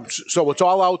 So it's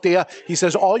all out there. He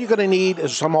says all you're going to need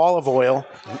is some olive oil,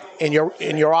 and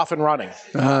you're off and running.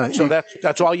 So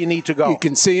that's all you need to go. You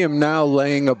can see him now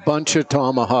laying a bunch of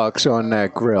tomahawks on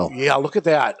that grill. Yeah, look at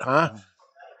that, huh?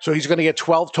 So he's going to get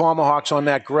 12 tomahawks on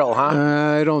that grill, huh?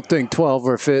 I don't think 12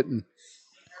 are fitting.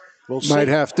 We'll see. Might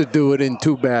have to do it in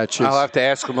 2 batches. I'll have to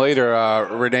ask him later.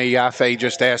 Renee Yaffe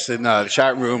just asked in the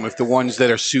chat room if the ones that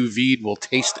are sous vide will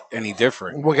taste any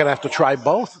different. We're going to have to try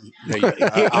both.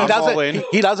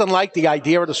 He doesn't like the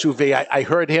idea of the sous vide. I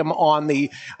heard him on the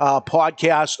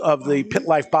podcast of the Pit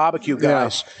Life Barbecue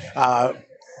guys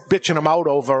bitching him out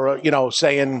over,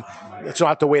 saying it's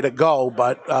not the way to go.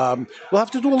 But we'll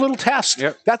have to do a little test.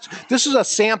 Yep. This is a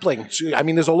sampling. I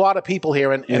mean, there's a lot of people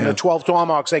here, and the 12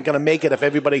 tomahawks ain't going to make it if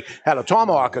everybody had a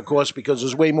tomahawk, of course, because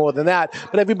there's way more than that.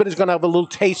 But everybody's going to have a little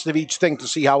taste of each thing to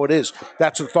see how it is.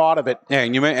 That's the thought of it. Yeah,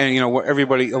 and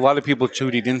everybody, a lot of people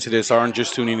tuning into this aren't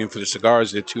just tuning in for the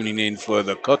cigars; they're tuning in for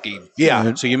the cooking.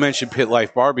 Yeah. So you mentioned Pit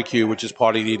Life Barbecue, which is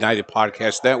part of the United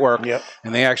Podcast Network,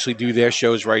 and they actually do their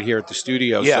shows right here at the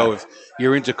studio. Yeah. So if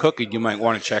you're into cooking, you might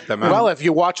want to check them out. Well, if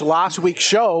you watch last week's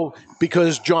show,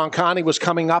 because John Connie was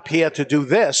coming up here to do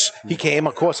this, he came,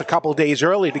 of course, a couple days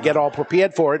early to get all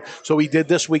prepared for it. So he did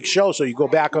this week's show. So you go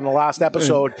back on the last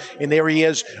episode, and there he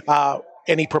is.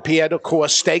 And he prepared, of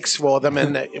course, steaks for them,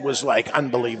 and it was like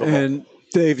unbelievable. And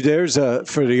Dave, there's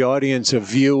for the audience a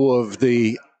view of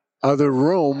the other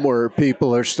room where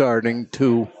people are starting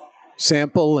to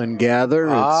sample and gather.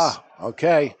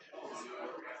 Okay.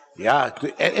 Yeah,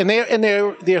 and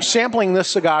they're sampling this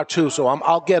cigar too, so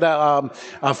I'll get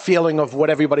a feeling of what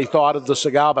everybody thought of the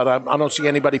cigar, but I don't see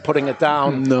anybody putting it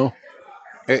down. No,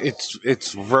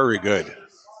 it's very good.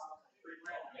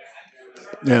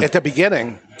 Yeah. At the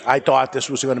beginning, I thought this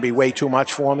was going to be way too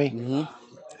much for me,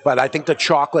 but I think the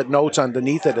chocolate notes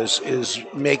underneath it is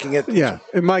making it. Yeah,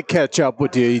 it might catch up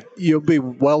with you. You'll be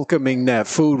welcoming that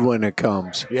food when it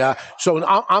comes. Yeah, so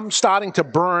I'm starting to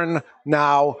burn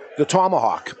now the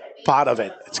tomahawk part of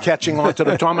it. It's catching onto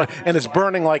the tomahawk, and it's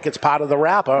burning like it's part of the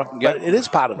wrapper, but it is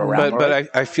part of the wrapper. But right?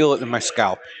 I feel it in my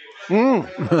scalp.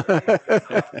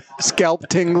 Scalp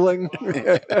tingling.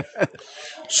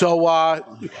 So I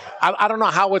don't know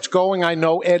how it's going. I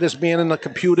know Ed is manning the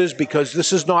computers because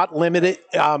this is not limited,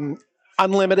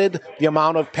 unlimited, the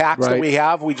amount of packs that we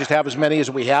have. We just have as many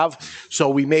as we have. So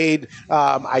we made,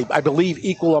 I believe,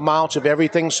 equal amounts of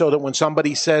everything so that when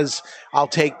somebody says, I'll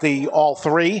take all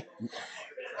three,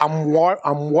 I'm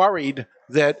worried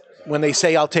that when they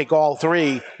say I'll take all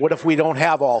three, what if we don't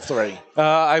have all three?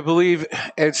 I believe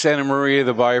Ed Santa Maria,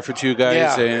 the buyer for Two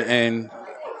Guys,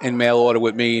 and mail order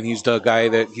with me, and he's the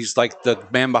guy he's like the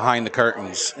man behind the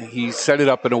curtains. He set it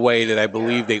up in a way that I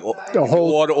believe they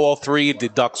order all three,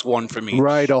 deducts one from each.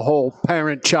 Right, a whole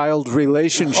parent-child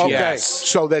relationship. Okay, Yes.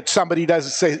 so that somebody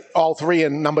doesn't say all three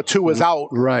and number two is out,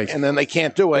 right, and then they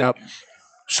can't do it. Yep.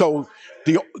 So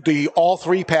the all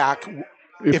three pack.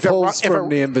 It pulls from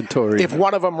the inventory. If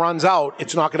one of them runs out,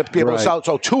 it's not going to be able to sell.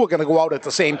 So two are going to go out at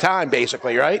the same time,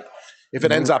 basically, right? If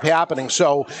it ends up happening.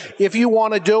 So if you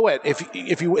want to do it,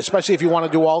 if you especially if you want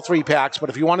to do all three packs,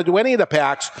 but if you want to do any of the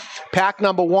packs, pack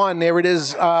number one, there it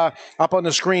is up on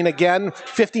the screen again,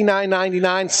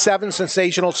 $59.99, 7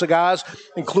 sensational cigars,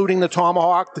 including the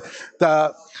Tomahawk,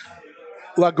 the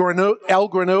El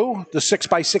Granu, the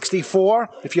 6x64.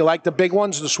 If you like the big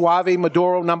ones, the Suave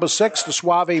Maduro number 6, the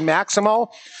Suave Maximo,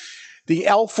 the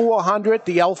L400,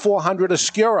 the L400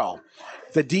 Oscuro,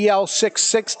 the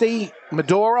DL660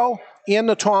 Maduro, and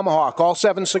the Tomahawk. All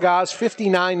 7 cigars,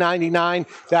 $59.99.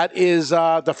 That is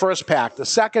the first pack. The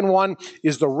second one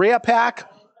is the rare pack.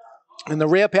 And the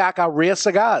rare pack are rare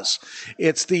cigars.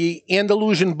 It's the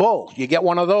Andalusian Bull. You get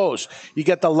one of those. You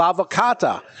get the La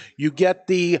Vacata. You get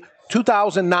the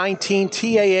 2019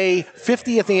 TAA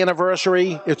 50th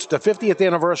anniversary. It's the 50th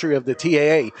anniversary of the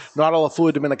TAA, not all of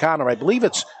Flor Dominicana. I believe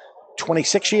it's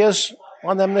 26 years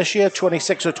on them this year,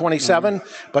 26 or 27,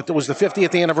 but there was the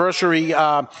 50th anniversary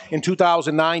in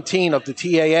 2019 of the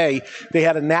TAA. They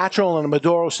had a natural and a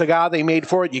Maduro cigar they made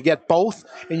for it. You get both,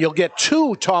 and you'll get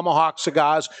 2 Tomahawk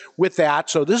cigars with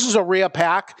that. So this is a rare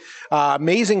pack,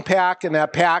 amazing pack, and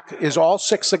that pack is all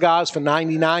 6 cigars for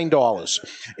 $99.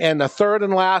 And the third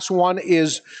and last one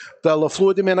is the La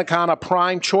Flor Dominicana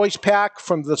Prime Choice Pack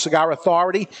from the Cigar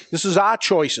Authority. This is our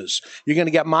choices. You're going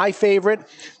to get my favorite,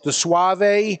 the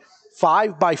Suave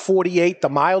 5x48, the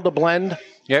milder blend.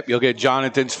 Yep, you'll get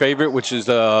Jonathan's favorite, which is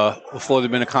the Flor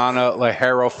Dominicana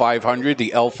Lajero 500,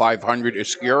 the L500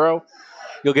 Oscuro.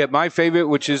 You'll get my favorite,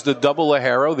 which is the double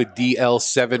Lajero, the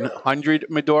DL700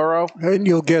 Maduro. And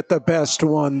you'll get the best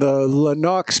one, the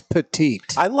Lennox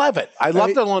Petite. I love it. I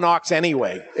love the Lennox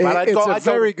anyway. But It's a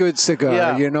very good cigar.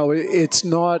 Yeah. You know, it's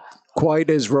not quite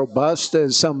as robust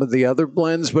as some of the other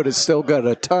blends, but it's still got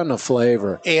a ton of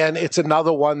flavor. And it's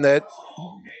another one that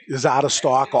is out of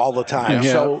stock all the time.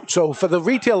 Yeah. So for the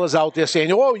retailers out there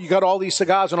saying, oh, you got all these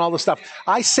cigars and all this stuff,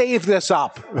 I saved this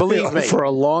up, believe me. For a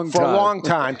long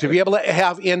time. To be able to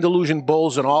have Andalusian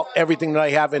Bulls and everything that I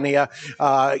have in here,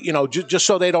 just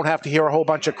so they don't have to hear a whole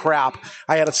bunch of crap.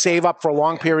 I had to save up for a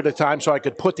long period of time so I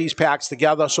could put these packs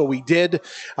together. So we did.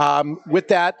 With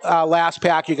that last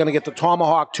pack, you're going to get the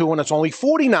Tomahawk 2, and it's only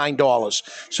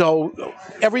 $49. So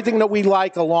everything that we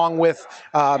like along with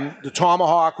the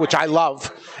Tomahawk, which I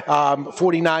love,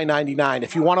 $49.99.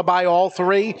 If you want to buy all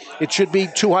three, it should be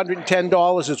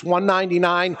 $210. It's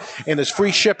 $199, and there's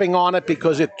free shipping on it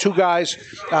because if two guys,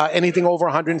 anything over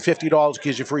 $150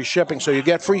 gives you free shipping. So you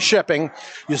get free shipping,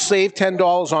 you save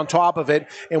 $10 on top of it,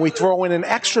 and we throw in an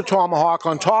extra tomahawk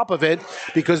on top of it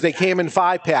because they came in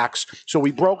 5-packs. So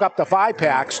we broke up the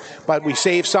 5-packs, but we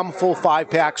saved some full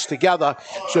 5-packs together.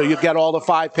 So you get all the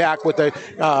 5-pack with the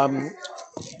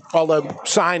all the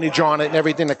signage on it and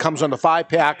everything that comes on the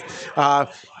 5-pack.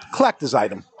 Collector's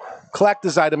item.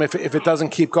 Collector's item if it doesn't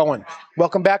keep going.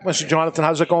 Welcome back, Mr. Jonathan.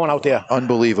 How's it going out there?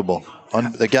 Unbelievable.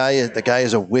 The guy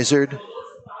is a wizard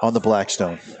on the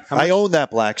Blackstone. I own that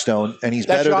Blackstone, and he's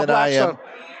better than I am.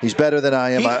 He's better than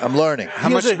I am. I'm learning.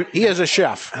 He is a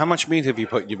chef. How much meat have you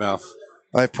put in your mouth?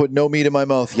 I've put no meat in my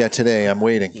mouth yet today. I'm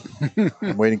waiting.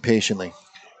 I'm waiting patiently.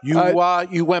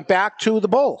 You went back to the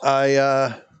bowl.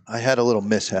 I had a little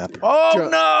mishap. Oh,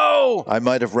 no! I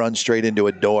might have run straight into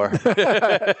a door.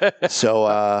 So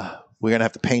we're going to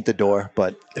have to paint the door.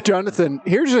 But Jonathan,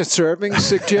 here's a serving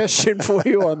suggestion for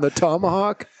you on the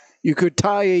tomahawk. You could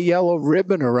tie a yellow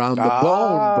ribbon around the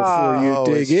bone before you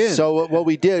dig in. So what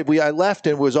we did, I left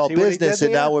and it was all business,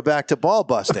 and now we're back to ball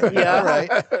busting. Yeah. All right.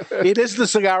 It is the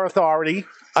Cigar Authority.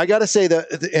 I got to say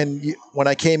that, and when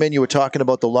I came in, you were talking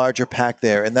about the larger pack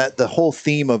there, and that the whole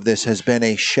theme of this has been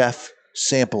a chef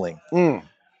sampling.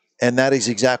 And that is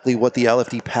exactly what the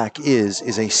LFD pack is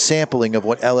a sampling of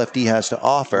what LFD has to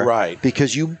offer. Right.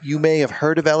 Because you may have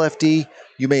heard of LFD,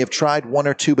 you may have tried one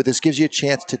or two, but this gives you a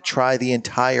chance to try the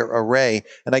entire array.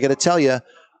 And I got to tell you,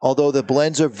 although the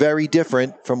blends are very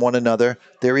different from one another,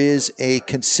 there is a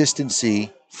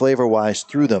consistency flavor-wise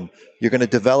through them. You're going to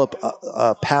develop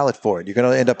a palate for it. You're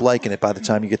going to end up liking it by the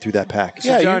time you get through that pack.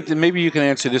 So, Jonathan, maybe you can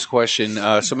answer this question.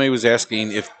 Somebody was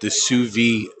asking if the sous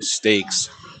vide steaks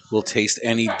will taste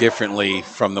any differently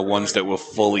from the ones that were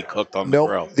fully cooked on the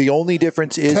grill. The only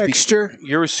difference is texture.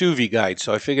 You're a sous vide guy,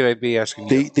 so I figured I'd be asking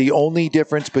you. The only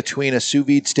difference between a sous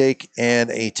vide steak and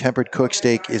a tempered cooked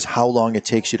steak is how long it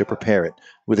takes you to prepare it.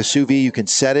 With a sous vide, you can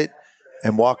set it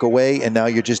and walk away, and now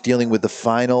you're just dealing with the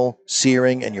final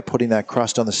searing, and you're putting that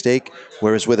crust on the steak.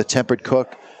 Whereas with a tempered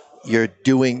cook, you're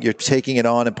taking it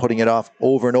on and putting it off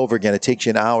over and over again. It takes you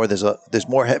an hour. There's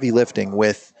more heavy lifting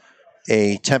with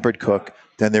a tempered cook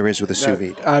than there is with a sous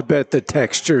vide. I bet the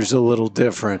texture's a little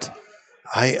different.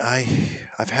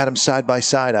 I've had them side by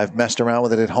side. I've messed around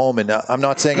with it at home, and I'm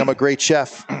not saying I'm a great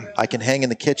chef. I can hang in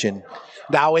the kitchen.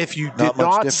 Now, if you did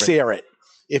not sear it,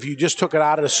 if you just took it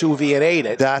out of the sous vide and ate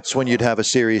it, that's when you'd have a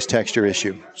serious texture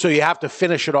issue. So you have to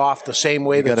finish it off the same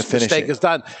way that the steak is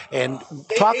done. And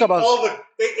they ate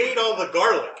all the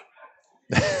garlic.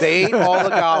 They ate all the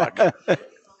garlic.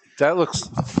 That looks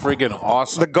friggin'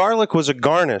 awesome. The garlic was a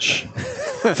garnish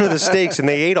for the steaks, and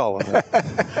they ate all of it.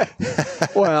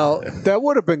 Well, that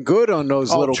would have been good on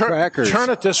those little crackers.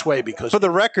 Turn it this way, because for the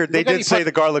record, they did say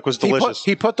the garlic was delicious.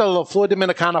 He put the La Flor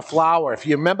Dominicana flour. If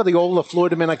you remember the old La Flor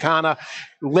Dominicana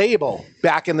label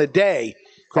back in the day,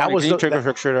 Can you take a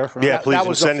picture there? Yeah, please,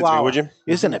 and send it to me, would you?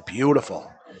 Isn't it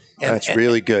beautiful? That's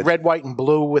really good. Red, white, and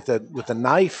blue with a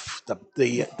knife.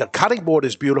 The cutting board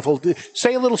is beautiful.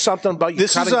 Say a little something about your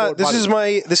cutting board.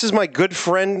 This is my good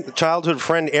friend, childhood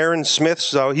friend, Aaron Smith.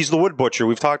 So he's the wood butcher.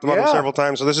 We've talked about him several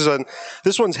times. So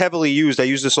this one's heavily used. I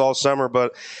use this all summer,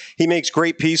 but he makes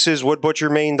great pieces.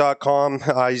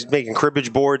 Woodbutchermaine.com. He's making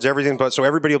cribbage boards, everything. But so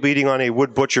everybody will be eating on a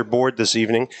wood butcher board this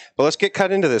evening. But let's get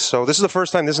cut into this. So this is the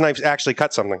first time this knife's actually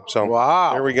cut something. So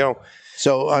wow, there we go.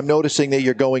 So I'm noticing that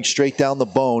you're going straight down the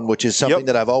bone, which is something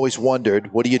that I've always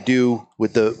wondered. What do you do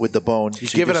with the bone? You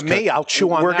give it to me. I'll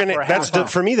chew on that.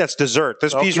 For me, that's dessert.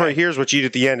 This piece right here is what you eat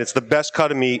at the end. It's the best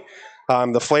cut of meat.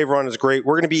 The flavor on it is great.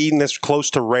 We're going to be eating this close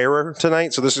to rarer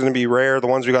tonight. So this is going to be rare. The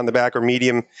ones we got in the back are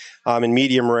medium and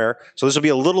medium rare. So this will be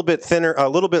a little bit thinner, a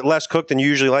little bit less cooked than you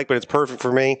usually like, but it's perfect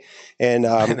for me. And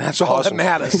that's all that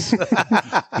matters.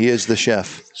 He is the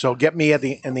chef. So get me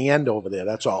in the end over there.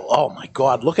 That's all. Oh my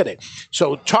God, look at it.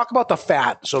 So talk about the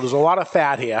fat. So there's a lot of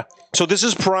fat here. So this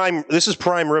is prime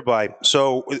ribeye.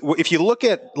 So if you look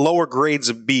at lower grades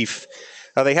of beef,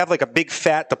 they have like a big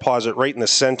fat deposit right in the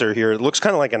center here. It looks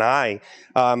kind of like an eye.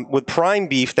 With prime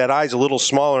beef, that eye's a little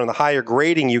smaller, and the higher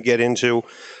grading you get into,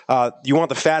 you want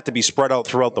the fat to be spread out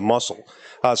throughout the muscle.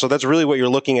 So that's really what you're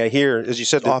looking at here. As you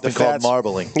said, often called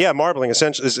marbling. Yeah, marbling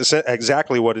essentially is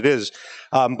exactly what it is.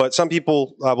 But some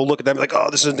people will look at that and be like, oh,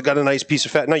 this has got a nice piece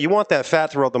of fat. No, you want that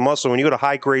fat throughout the muscle. When you go to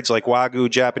high grades like Wagyu,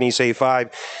 Japanese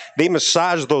A5, they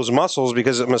massage those muscles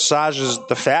because it massages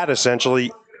the fat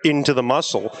essentially into the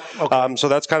muscle. Okay. So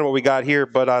that's kind of what we got here.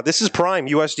 But this is prime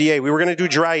USDA. We were going to do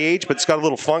dry age, but it's got a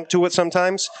little funk to it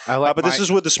sometimes. But this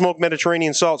is with the smoked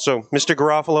Mediterranean salt. So, Mr.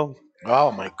 Garofalo,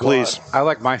 Oh, my God. Please. I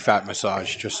like my fat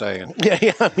massage, just saying.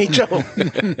 Yeah, me too.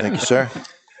 Thank you, sir.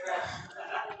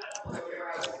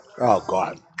 Oh,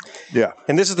 God. Yeah.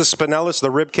 And this is the Spinellis,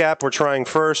 the rib cap we're trying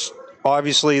first.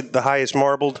 Obviously, the highest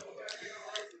marbled.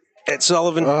 Ed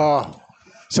Sullivan. Oh,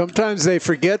 sometimes they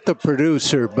forget the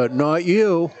producer, but not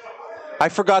you. I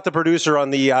forgot the producer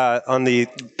on the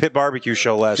Pit Barbecue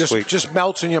show last week. Just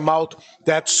melts in your mouth.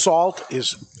 That salt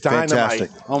is dynamite.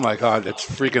 Fantastic. Oh, my God. It's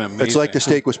freaking amazing. It's like the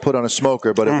steak was put on a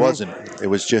smoker, but it wasn't. It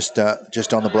was just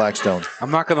on the Blackstone.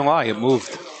 I'm not going to lie. It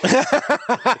moved.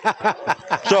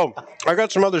 So, I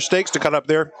got some other steaks to cut up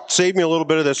there. Save me a little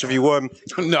bit of this if you would.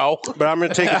 No. But I'm going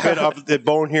to take a bit of the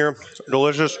bone here.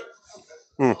 Delicious.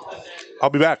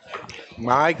 I'll be back.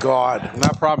 My God. I'm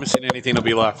not promising anything will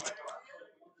be left.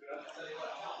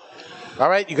 All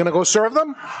right, you going to go serve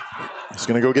them? He's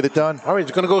going to go get it done. All right,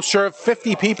 he's going to go serve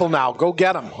 50 people now. Go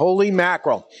get them. Holy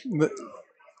mackerel.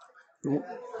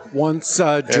 Once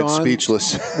Ed's John,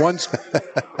 speechless.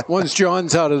 once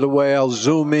John's out of the way, I'll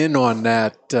zoom in on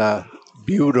that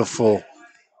beautiful.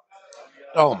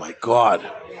 Oh, my God.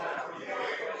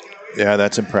 Yeah,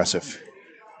 that's impressive.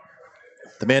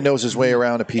 The man knows his way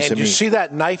around a piece And of you meat. see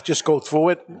that knife just go through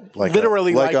it?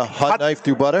 Literally like a hot knife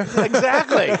through butter.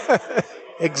 Exactly.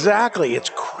 Exactly. It's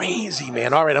crazy,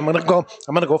 man. All right, I'm gonna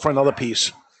go for another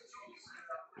piece.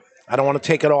 I don't want to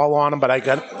take it all on him, but I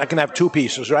can have 2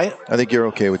 pieces, right? I think you're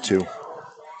okay with 2.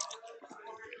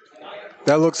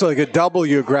 That looks like a double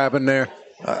you're grabbing there.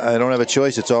 I don't have a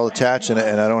choice. It's all attached, and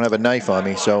I don't have a knife on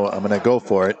me, so I'm going to go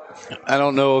for it. I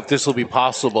don't know if this will be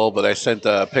possible, but I sent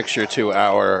a picture to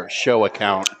our show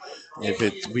account. If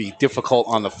it'd be difficult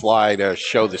on the fly to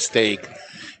show the steak.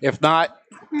 If not,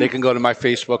 they can go to my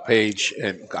Facebook page,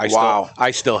 and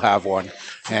I still have one,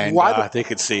 and they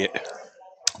can see it.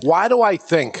 Why do I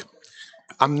think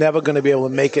I'm never going to be able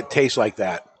to make it taste like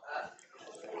that?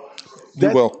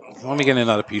 You will. Let me get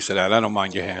another piece of that. I don't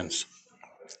mind your hands.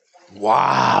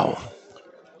 Wow.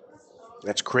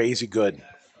 That's crazy good.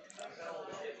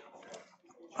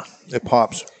 It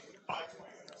pops.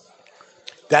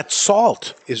 That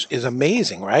salt is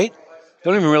amazing, right?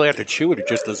 Don't even really have to chew it. It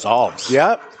just dissolves.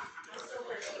 Yep.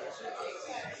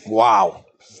 Wow.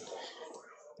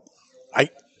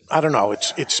 I don't know.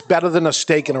 It's better than a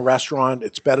steak in a restaurant.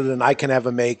 It's better than I can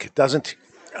ever make. It doesn't.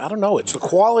 I don't know. It's the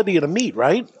quality of the meat,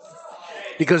 right?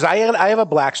 Because I have a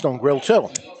Blackstone grill too.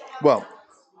 Well,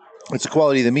 it's the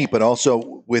quality of the meat, but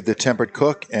also with the tempered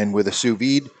cook and with a sous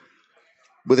vide.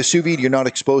 With a sous vide, you're not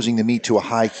exposing the meat to a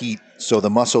high heat, so the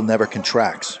muscle never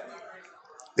contracts.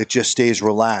 It just stays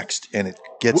relaxed, and it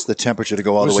gets the temperature to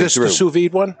go all the way through. Was this the sous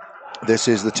vide one? This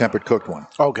is the tempered cooked one.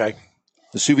 Okay.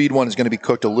 The sous vide one is going to be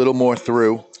cooked a little more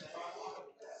through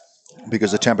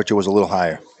because the temperature was a little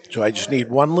higher. So I just need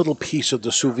one little piece of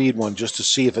the sous vide one just to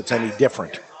see if it's any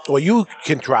different. Or you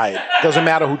can try it. Doesn't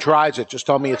matter who tries it. Just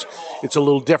tell me it's a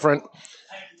little different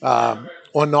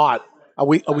or not. Are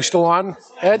we still on,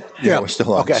 Ed? Yeah, we're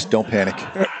still on. Okay. Just don't panic.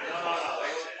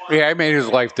 Yeah, I made his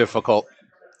life difficult.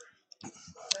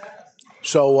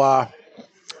 So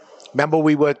remember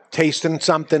we were tasting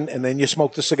something and then you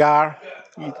smoked the cigar?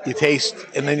 You taste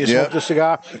and then you smoke the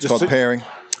cigar? It's called pairing.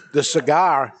 The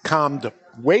cigar calmed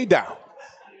way down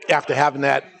after having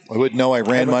that. I wouldn't know. I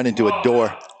ran mine into a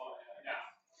door.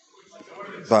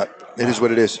 But it is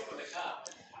what it is.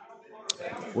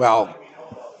 Well,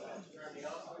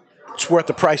 it's worth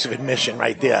the price of admission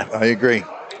right there. I agree.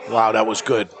 Wow, that was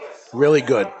good. Really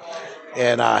good.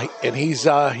 And he's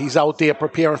out there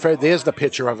preparing for it. There's the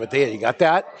picture of it there. You got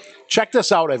that? Check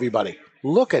this out, everybody.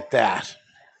 Look at that.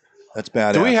 That's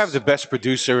badass. Do we have the best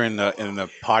producer in the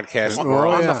podcast?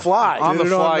 On the fly. On the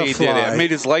Did it on fly, the he did it. fly. It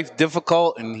made his life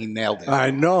difficult, and he nailed it.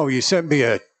 I know. You sent me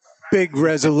a big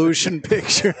resolution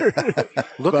picture.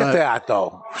 Look at that,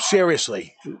 though.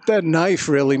 Seriously. That knife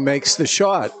really makes the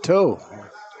shot, too.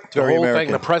 The Very whole American.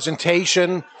 thing, the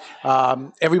presentation,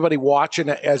 everybody watching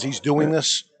as he's doing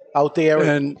this out there.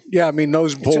 And, yeah, I mean,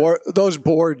 those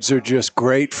boards are just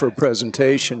great for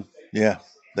presentation. Yeah,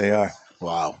 they are.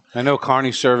 Wow. I know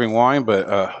Carney's serving wine, but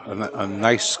a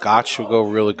nice scotch would go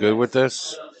really good with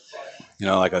this. You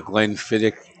know, like a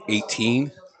Glenfiddich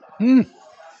 18.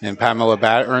 And Pamela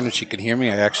Battern, if she can hear me,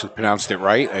 I actually pronounced it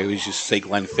right. I always just say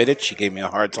Glenfiddich. She gave me a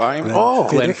hard time.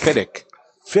 Glenfiddich.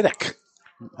 Fiddick.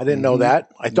 I didn't know that.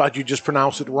 I thought you just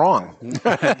pronounced it wrong.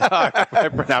 I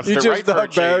pronounced You it just right for a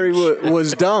thought Barry change.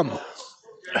 was dumb.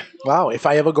 Wow. If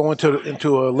I ever go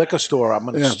into a liquor store, I'm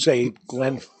going to say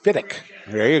Glenfiddich.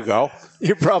 There you go.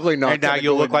 You're probably not. And now gonna you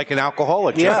go look in. like an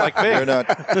alcoholic, Yeah. just like me.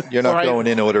 You're not All right. going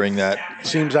in ordering that.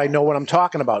 Seems I know what I'm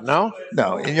talking about. No?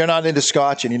 No, and you're not into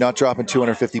scotch, and you're not dropping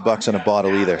 $250 on a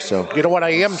bottle either. So You know what I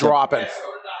am dropping?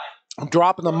 I'm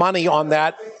dropping the money on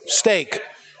that steak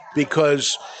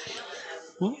because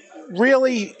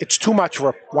really it's too much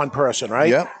for one person, right?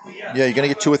 Yep. Yeah, you're going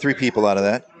to get 2 or 3 people out of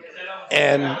that.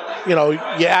 And, you know,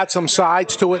 you add some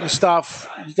sides to it and stuff,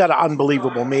 you got an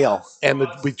unbelievable meal. And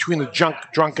between the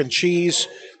drunken cheese,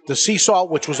 the sea salt,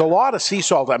 which was a lot of sea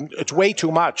salt, it's way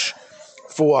too much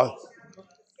for,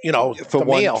 you know, the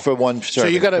meal. For one serving.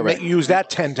 So you got to use that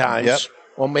 10 times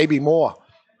or maybe more.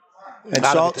 And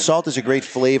salt is a great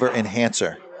flavor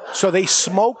enhancer. So they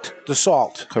smoked the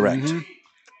salt. Correct. Mm-hmm.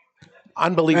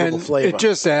 Unbelievable and flavor. It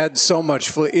just adds so much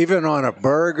flavor. Even on a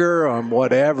burger, on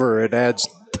whatever, it adds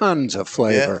tons of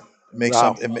flavor.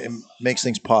 Yeah. It makes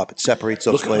things pop. It separates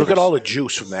those flavors. Look at all the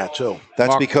juice from that, too.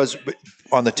 That's because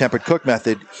on the tempered cook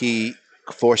method, he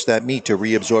forced that meat to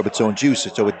reabsorb its own juice.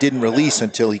 So it didn't release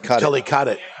until he cut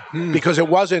it. Because it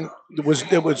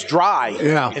was dry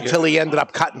until he ended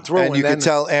up cutting through. And you can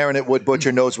tell Aaron at Wood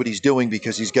Butcher knows what he's doing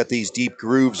because he's got these deep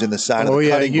grooves in the side of the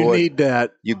cutting board. You need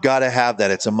that. You got to have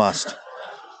that. It's a must.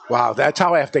 Wow, that's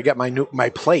how I have to get my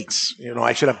plates. You know,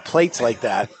 I should have plates like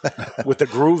that with the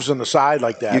grooves on the side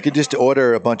like that. You could just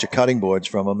order a bunch of cutting boards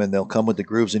from them, and they'll come with the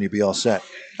grooves, and you'll be all set.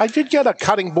 I did get a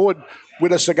cutting board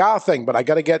with a cigar thing, but I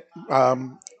got to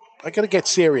get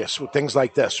serious with things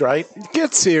like this, right?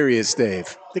 Get serious,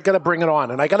 Dave. You got to bring it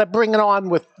on, and I got to bring it on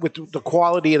with the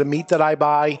quality of the meat that I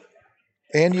buy.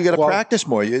 And you got to practice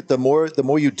more. The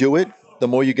more you do it, the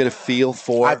more you get a feel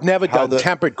for. I've never done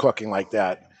tempered cooking like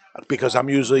that. Because I'm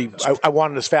usually, I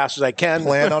want it as fast as I can.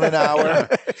 Plan on an hour.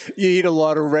 You eat a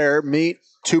lot of rare meat.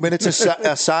 2 minutes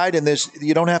aside, and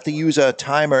you don't have to use a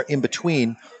timer in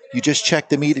between. You just check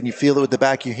the meat and you feel it with the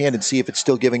back of your hand and see if it's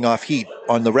still giving off heat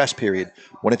on the rest period.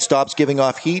 When it stops giving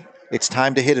off heat, it's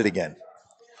time to hit it again.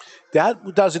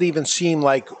 That doesn't even seem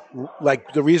like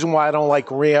the reason why I don't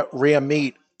like rare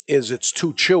meat is it's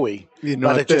too chewy.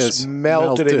 But it just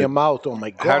melted in your mouth. Oh,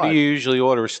 my God. How do you usually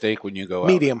order a steak when you go out?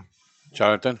 Medium.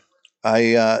 Jonathan?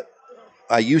 I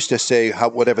used to say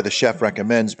whatever the chef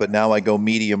recommends, but now I go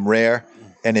medium rare.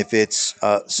 And if it's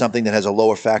something that has a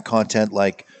lower fat content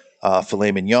like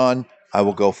filet mignon, I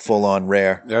will go full on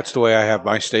rare. That's the way I have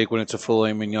my steak when it's a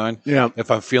filet mignon. Yeah.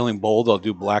 If I'm feeling bold, I'll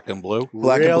do black and blue.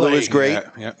 Black and blue is great.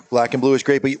 Yeah. Black and blue is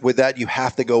great, but with that you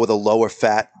have to go with a lower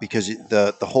fat because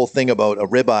the whole thing about a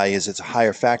ribeye is it's a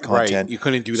higher fat content. Right. You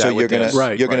couldn't do that. So with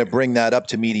you're gonna bring that up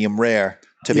to medium rare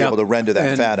to be able to render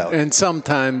that fat out. And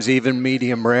sometimes even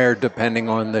medium rare, depending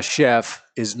on the chef,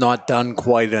 is not done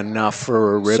quite enough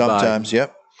for a ribeye. Sometimes,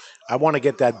 yep. I want to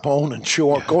get that bone and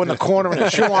chew on, go in the corner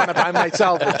and chew on it by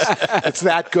myself. It's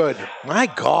that good. My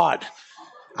God.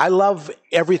 I love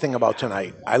everything about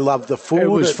tonight. I love the food. It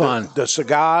was fun. The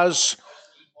cigars.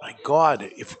 My God.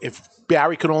 If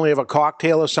Barry could only have a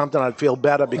cocktail or something, I'd feel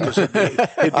better because it'd be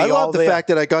I all love the there. fact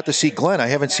that I got to see Glenn. I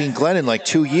haven't seen Glenn in like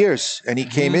 2 years, and he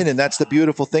came in, and that's the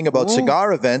beautiful thing about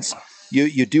cigar events.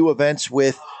 You do events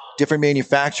with different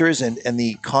manufacturers, and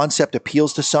the concept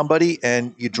appeals to somebody,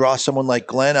 and you draw someone like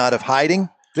Glenn out of hiding.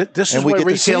 This is what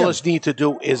retailers need to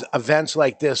do is events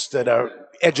like this that are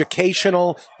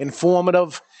educational,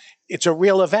 informative. It's a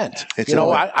real event.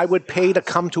 I would pay to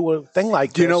come to a thing like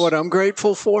this. Do you know what I'm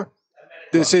grateful for?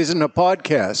 This isn't a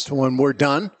podcast. When we're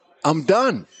done, I'm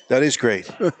done. That is great.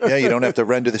 Yeah, you don't have to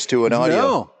render this to an audio.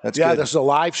 No. That's good. This is a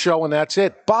live show and that's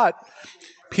it. But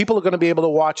people are going to be able to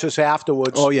watch this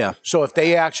afterwards. Oh, yeah. So if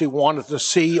they actually wanted to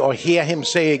see or hear him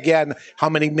say again how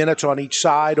many minutes on each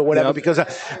side or whatever, because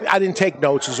I didn't take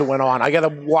notes as it went on. I got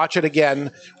to watch it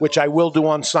again, which I will do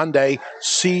on Sunday,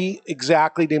 see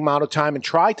exactly the amount of time and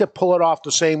try to pull it off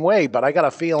the same way. But I got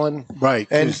a feeling. Right.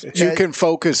 And you can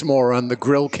focus more on the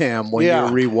grill cam when you're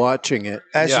rewatching it.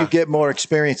 As you get more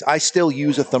experience, I still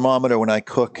use a thermometer when I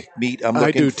cook meat. I'm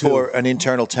looking for an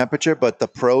internal temperature, but the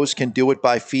pros can do it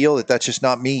by feel. That's just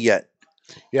not me yet.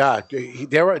 Yeah,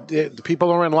 the people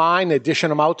are in line. They're dishing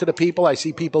them out to the people. I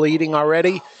see people eating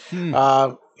already. He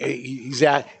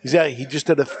just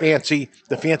did the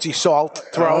fancy salt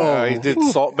throw. He did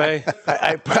Salt Bay.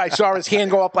 I saw his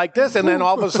hand go up like this, and then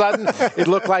all of a sudden it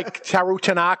looked like Taru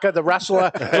Tanaka, the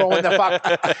wrestler, throwing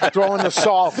the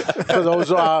salt for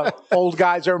those old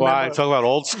guys. I remember. Wow, talk about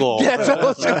old school. Hey,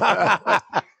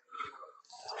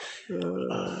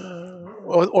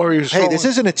 this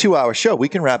isn't a 2-hour show. We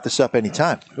can wrap this up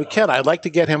anytime. We can. I'd like to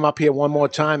get him up here one more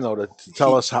time though to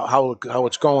tell us how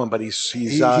it's going. But he's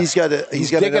got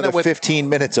another 15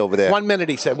 minutes over there. 1 minute,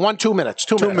 he said. 2 minutes.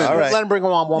 2 minutes. All right. Let him bring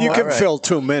him on one You more. can fill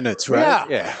 2 minutes, right?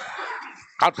 Yeah.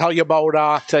 I'll tell you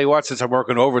about. Tell you what, since I'm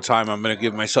working overtime, I'm going to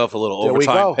give myself a little There we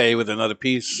go. overtime pay with another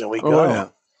piece. There we go. Yeah.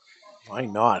 Why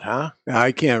not, huh?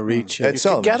 I can't reach it. Ed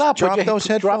Sullivan, Get up. drop Would you those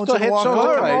drop headphones the and walk headphones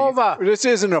over. and come over. This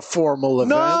isn't a formal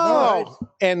event. No.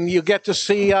 And you get to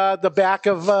see the back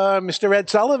of Mr. Ed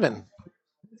Sullivan.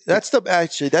 That's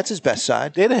his best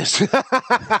side. It is.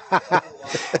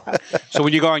 So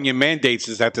when you go on your mandates,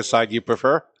 is that the side you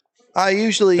prefer? I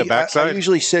usually The backside? I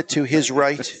usually sit to his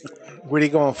right. What are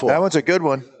you going for? That one's a good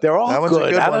one. They're all That one's a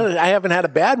good. good one. I haven't had a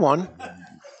bad one.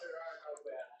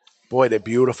 Boy, they're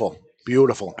beautiful.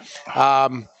 Beautiful.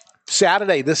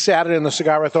 This Saturday in the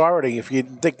Cigar Authority, if you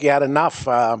think you had enough,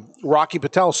 Rocky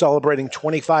Patel celebrating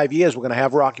 25 years. We're going to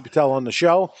have Rocky Patel on the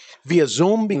show via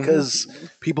Zoom because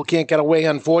people can't get away,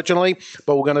 unfortunately.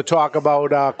 But we're going to talk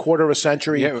about quarter of a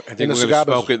century. Yeah, I think we're going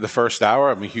to smoke it the first hour.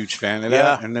 I'm a huge fan of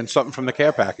that. And then something from the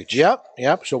care package. Yep.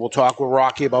 So we'll talk with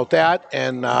Rocky about that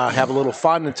and have a little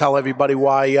fun and tell everybody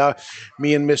why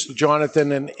me and Mr.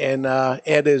 Jonathan and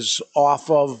Ed is off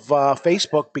of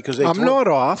Facebook because they. I'm not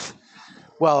off.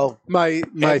 Well, my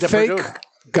fake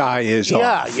guy is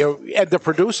yeah, off. Ed, the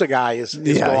producer guy is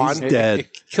gone. He's dead.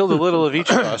 Killed a little of each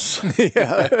of us.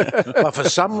 But for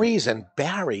some reason,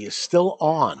 Barry is still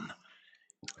on.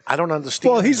 I don't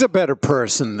understand. Well, he's a better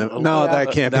person. No,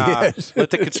 that can't be it.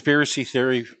 Let the conspiracy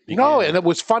theory begin. No, and it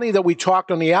was funny that we talked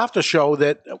on the after show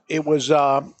that it was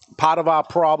part of our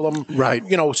problem. Right.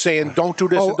 Saying don't do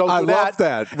this and don't do that. I love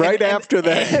that. Right after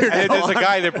that. And there's a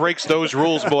guy that breaks those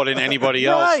rules more than anybody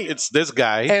else. Right. It's this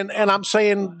guy. And I'm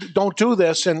saying don't do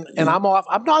this, and I'm off.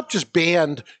 I'm not just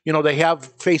banned. They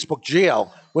have Facebook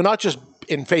jail. We're not just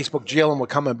in Facebook jail and we're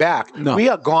coming back. No. We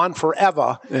are gone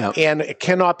forever, Yeah. and it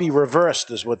cannot be reversed,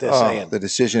 is what they're saying. The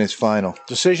decision is final.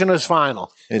 Decision is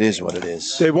final. It is what it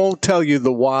is. They won't tell you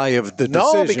the why of the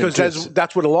decision. No, because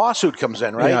that's where the lawsuit comes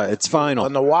in, right? Yeah, it's final.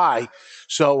 On the why.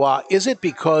 So is it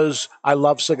because I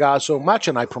love cigars so much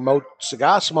and I promote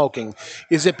cigar smoking?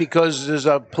 Is it because there's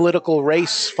a political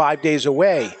race 5 days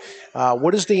away?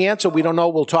 What is the answer? We don't know.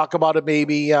 We'll talk about it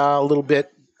maybe a little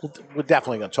bit. We're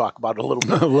definitely going to talk about it a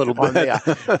little bit. There.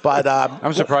 But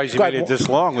I'm surprised you made it this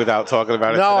long without talking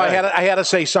about it. No, today. I had to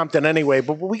say something anyway.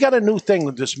 But we got a new thing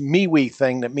with this MeWe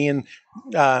thing that me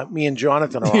and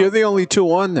Jonathan are You're on. the only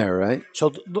two on there, right?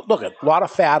 So look, a lot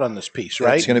of fat on this piece,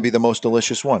 right? It's going to be the most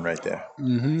delicious one right there.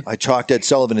 Mm-hmm. I chalked Ed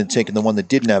Sullivan and taken the one that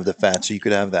didn't have the fat, so you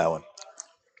could have that one.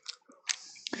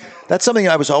 That's something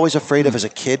I was always afraid of as a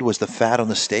kid was the fat on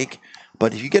the steak.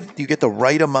 But if you get the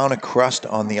right amount of crust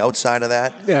on the outside of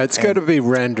that. Yeah, it's got to be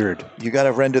rendered. You got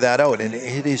to render that out, and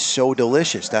it is so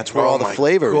delicious. That's where all the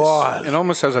flavor is. It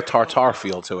almost has a tartar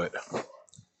feel to it.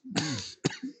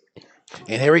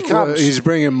 And here he comes. He's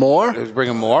bringing more? He's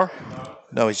bringing more?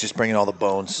 No, he's just bringing all the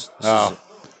bones.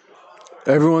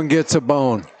 Everyone gets a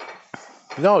bone.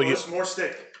 No, More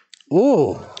steak.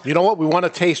 Ooh. You know what? We want to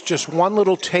taste just one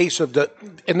little taste of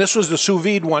and this was the sous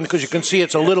vide one because you can see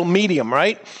it's a little medium,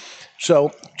 right?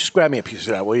 So just grab me a piece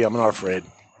of that, will you? I'm not afraid.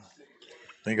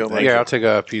 There you go, Mike. Yeah, I'll take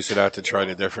a piece of that to try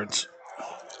the difference.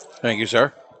 Thank you,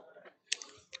 sir.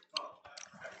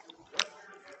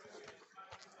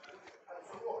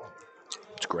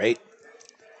 It's great.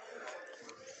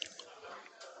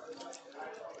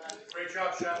 Great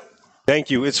job, Chef.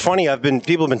 Thank you. It's funny.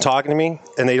 People have been talking to me,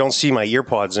 and they don't see my ear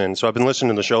pods in. So I've been listening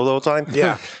to the show the whole time.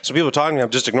 Yeah. So people are talking to me.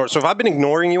 I'm just ignoring. So if I've been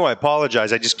ignoring you, I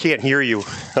apologize. I just can't hear you.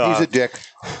 He's a dick.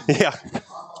 Yeah.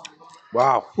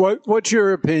 Wow. What's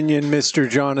your opinion, Mr.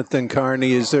 Jonathan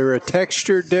Carney? Is there a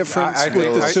texture difference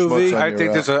with the sous vide? I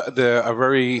think there's a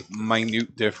very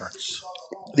minute difference.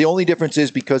 The only difference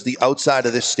is because the outside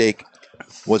of this steak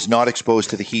was not exposed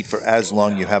to the heat for as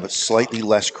long, you have a slightly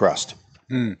less crust.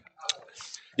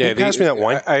 Yeah, pass me that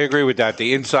wine? I agree with that.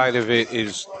 The inside of it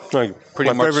is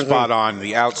pretty much spot on.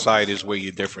 The outside is where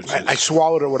your difference is. I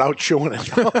swallowed it without chewing it.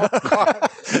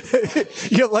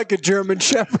 You're like a German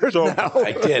Shepherd now.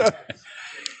 I did.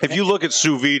 If you look at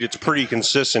sous vide, it's pretty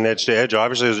consistent edge to edge,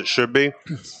 obviously, as it should be.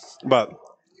 But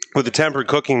with the tempered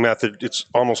cooking method, it's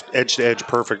almost edge to edge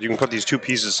perfect. You can put these two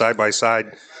pieces side by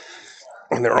side,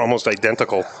 and they're almost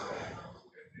identical.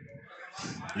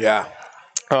 Yeah.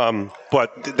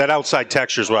 But that outside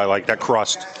texture is what I like. That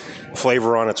crust,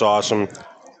 flavor on it's awesome.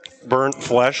 Burnt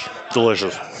flesh,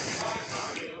 delicious.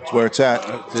 That's where it's at.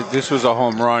 This was a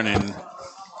home run, and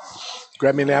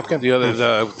Grab me a napkin.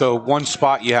 the one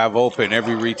spot you have open,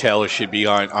 every retailer should be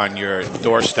on your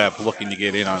doorstep looking to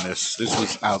get in on this. This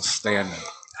was outstanding.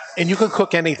 And you can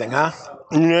cook anything, huh?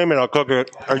 You name it, I'll cook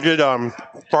it. I did,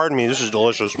 pardon me, this is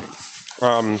delicious.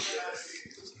 I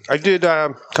did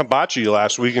kombucha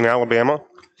last week in Alabama.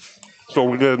 So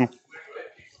we did, man,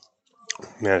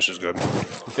 this is good.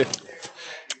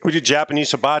 We did Japanese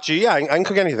hibachi. Yeah, I can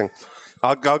cook anything.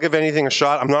 I'll give anything a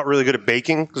shot. I'm not really good at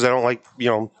baking because I don't like,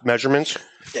 measurements.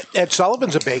 Ed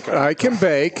Sullivan's a baker. I can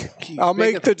bake. I'll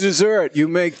make the dessert. You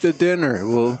make the dinner.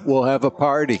 We'll have a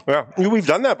party. Yeah, we've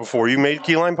done that before. You made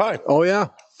key lime pie. Oh yeah.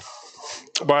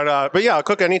 But yeah, I'll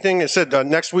cook anything. It said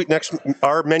next week.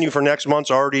 Our menu for next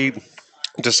month's already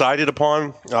decided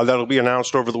upon. That'll be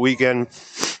announced over the weekend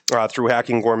through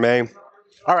Hacking Gourmet.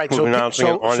 All right, we're announcing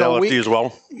it on LFD as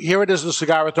well. Here it is, the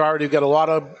Cigar Authority. We've got a lot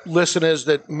of listeners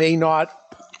that may not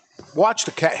watch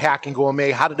the Hacking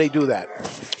Gourmet. How do they do that?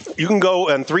 You can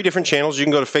go on 3 different channels. You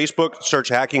can go to Facebook, search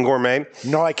Hacking Gourmet.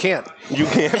 No, I can't. You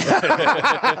can't.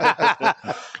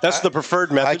 That's the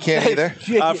preferred method. I can't either.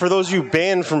 For those of you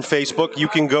banned from Facebook, you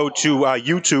can go to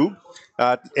YouTube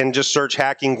and just search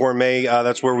Hacking Gourmet.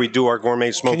 That's where we do our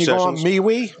gourmet smoke sessions. Can you go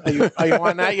on MeWe? Are you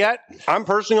on that yet? I'm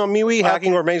personally on MeWe.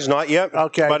 Hacking Gourmet's not yet.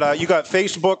 Okay. But you got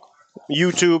Facebook,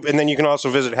 YouTube, and then you can also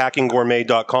visit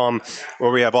hackinggourmet.com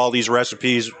where we have all these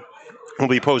recipes. We'll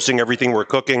be posting everything we're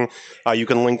cooking. You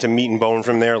can link to Meat and Bone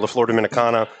from there, La Flor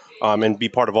Dominicana, and be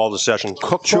part of all the sessions.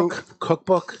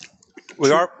 Cookbook?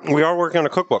 We are working on a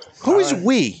cookbook. Who is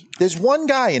we? There's one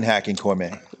guy in Hacking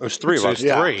Gourmet. There's 3 of us.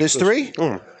 There's 3?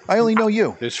 I only know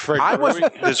you. There's Fred.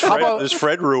 There's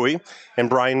Fred Rui and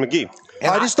Brian McGee.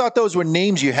 I just thought those were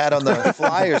names you had on the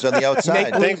flyers on the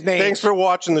outside. Thanks for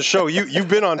watching the show. You've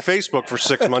been on Facebook for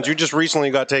 6 months. You just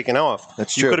recently got taken off.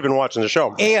 That's true. You could have been watching the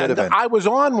show. And I was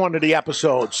on one of the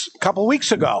episodes a couple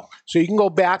weeks ago. So you can go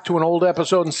back to an old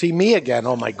episode and see me again.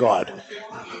 Oh, my God.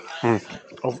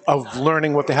 Of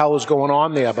learning what the hell is going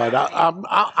on there. But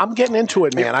I'm getting into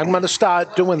it, man. I'm going to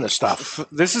start doing this stuff.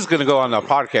 This is going to go on the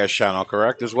podcast channel,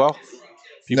 correct, as well?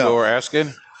 People were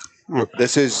asking.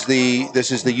 This is the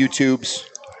YouTubes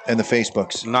and the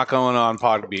Facebooks. Not going on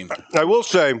Podbean. I will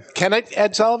say, can it,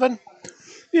 Ed Sullivan?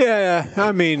 Yeah,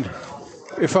 I mean,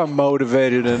 if I'm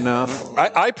motivated enough.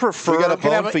 I prefer. We got a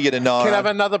bone for you to gnaw. Can I have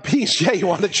another piece? Yeah, you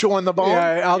want to chew on the bone?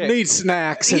 Yeah, I'll need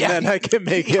snacks, and then I can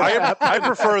make it happen. I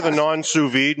prefer the non-sous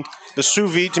vide. The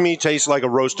sous vide to me tastes like a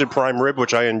roasted prime rib,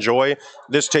 which I enjoy.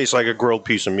 This tastes like a grilled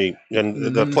piece of meat,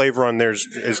 and the flavor on there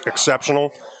is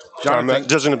exceptional. It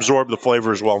doesn't absorb the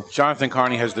flavor as well. Jonathan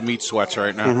Carney has the meat sweats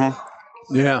right now.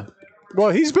 Yeah.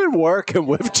 Well, he's been working.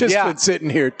 We've just been sitting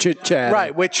here chit-chatting.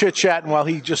 Right, we're chit-chatting while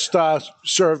he just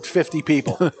served 50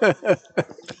 people. I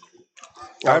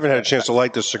haven't had a chance to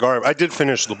light this cigar. I did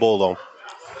finish the bowl, though.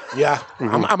 Yeah,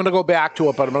 I'm going to go back to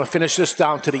it, but I'm going to finish this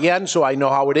down to the end so I know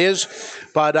how it is.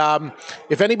 But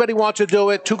if anybody wants to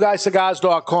do it,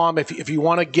 twoguyscigars.com. If you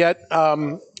want to get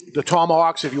the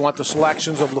tomahawks, if you want the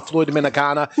selections of La Flor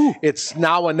Dominicana, it's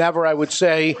now or never, I would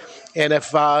say. And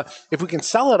if we can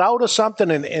sell it out or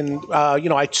something, and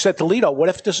I said to Lito, what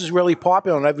if this is really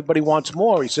popular and everybody wants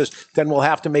more? He says, then we'll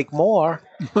have to make more.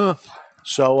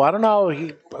 So I don't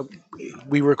know.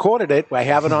 We recorded it. I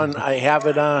have it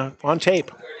on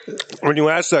tape. When you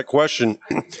asked that question,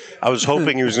 I was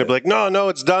hoping he was going to be like, no,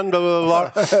 it's done, blah,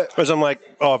 blah, blah. Because I'm like,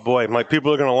 oh, boy, my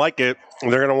people are going to like it,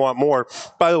 and they're going to want more.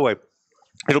 By the way,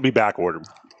 it'll be back ordered.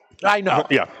 I know.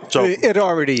 Yeah. So it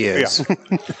already is.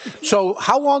 Yeah. So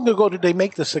how long ago did they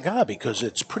make the cigar? Because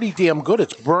it's pretty damn good.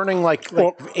 It's burning like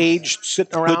aged,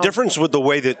 sitting around. The difference with the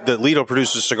way that Lito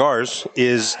produces cigars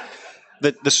is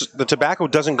that the tobacco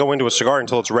doesn't go into a cigar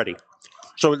until it's ready.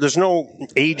 So there's no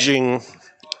aging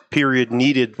period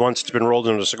needed once it's been rolled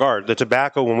into a cigar. The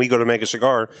tobacco, when we go to make a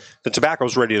cigar, the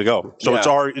tobacco's ready to go. So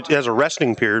it has a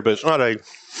resting period, but it's not a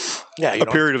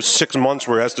period of 6 months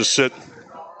where it has to sit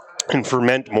and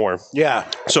ferment more. Yeah.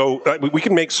 So we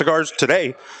can make cigars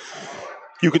today.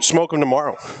 You could smoke them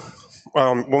tomorrow.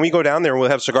 When we go down there and we'll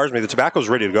have cigars made, the tobacco's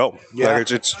ready to go. Yeah.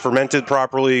 Like it's fermented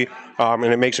properly, and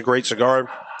it makes a great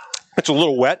cigar. It's a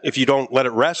little wet if you don't let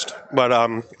it rest, but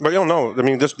you don't know. I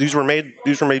mean, these were made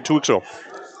 2 weeks ago.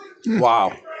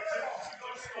 Wow.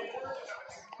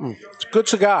 It's a good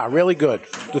cigar, really good.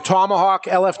 The Tomahawk,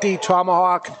 LFD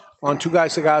Tomahawk on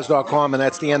twoguyscigars.com, and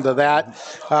that's the end of that.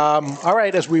 All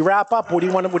right, as we wrap up, what do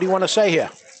you want to say here?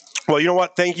 Well, you know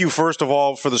what? Thank you, first of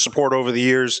all, for the support over the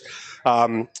years.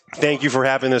 Thank you for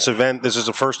having this event. This is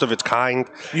the first of its kind.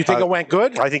 You think it went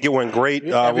good? I think it went great.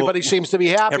 Everybody seems to be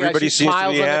happy. Everybody seems to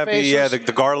be happy. Yeah, the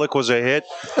garlic was a hit.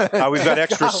 We've got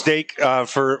extra steak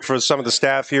for some of the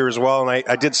staff here as well. And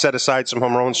I did set aside some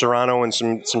Homron Serrano and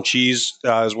some cheese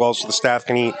as well so the staff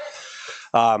can eat.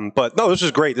 But no, this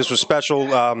was great. This was special.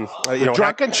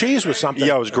 Drunken cheese was something.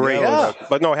 Yeah, it was great. Yeah.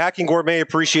 But no, Hacking Gourmet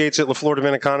appreciates it. La Flor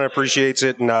Dominicana appreciates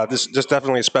it. And this is just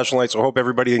definitely a special night. So I hope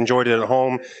everybody enjoyed it at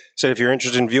home. So if you're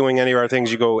interested in viewing any of our things,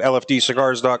 you go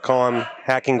lfdcigars.com,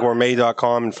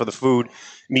 hackinggourmet.com. And for the food,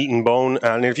 meat and bone.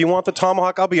 And if you want the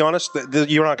tomahawk, I'll be honest,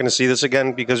 you're not going to see this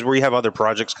again because we have other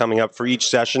projects coming up for each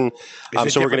session.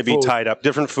 So we're going to be tied up.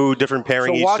 Different food, different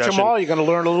pairing each session. So watch them all. You're going to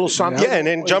learn a little something. Yeah,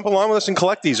 and jump along with us and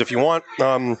collect these if you want.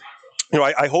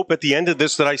 I hope at the end of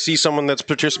this that I see someone that's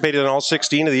participated in all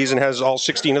 16 of these and has all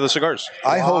 16 of the cigars.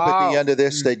 I hope at the end of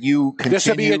this that you continue. This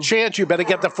will be a chance. You better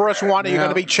get the first one, or you're going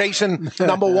to be chasing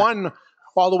number 1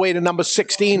 all the way to number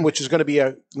 16, which is going to be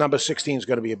number 16 is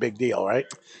going to be a big deal, right?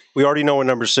 We already know what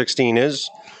number 16 is.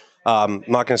 I'm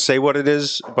not going to say what it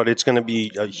is, but it's going to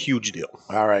be a huge deal.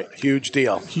 All right, huge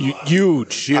deal.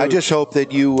 Huge. I just hope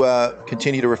that you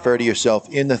continue to refer to yourself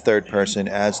in the third person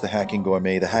as the Hacking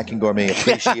Gourmet. The Hacking Gourmet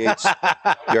appreciates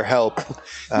your help.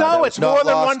 No, it's more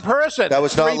than one person. That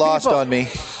was not lost on me.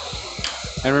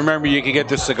 And remember, you can get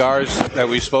the cigars that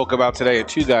we spoke about today at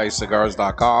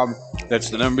 2guyscigars.com. That's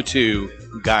the number 2,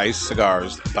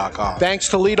 guyscigars.com. Thanks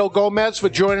to Lito Gomez for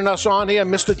joining us on here.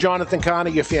 Mr. Jonathan Connor,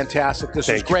 you're fantastic. This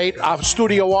is great. Our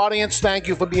studio audience, thank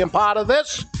you for being part of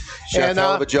this. Chef,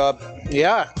 hell of a job.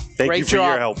 Yeah. Thank you for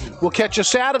your help. We'll catch you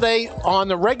Saturday on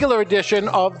the regular edition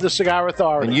of the Cigar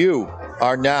Authority. And you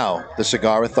are now the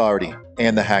Cigar Authority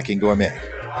and the Hacking Gourmet.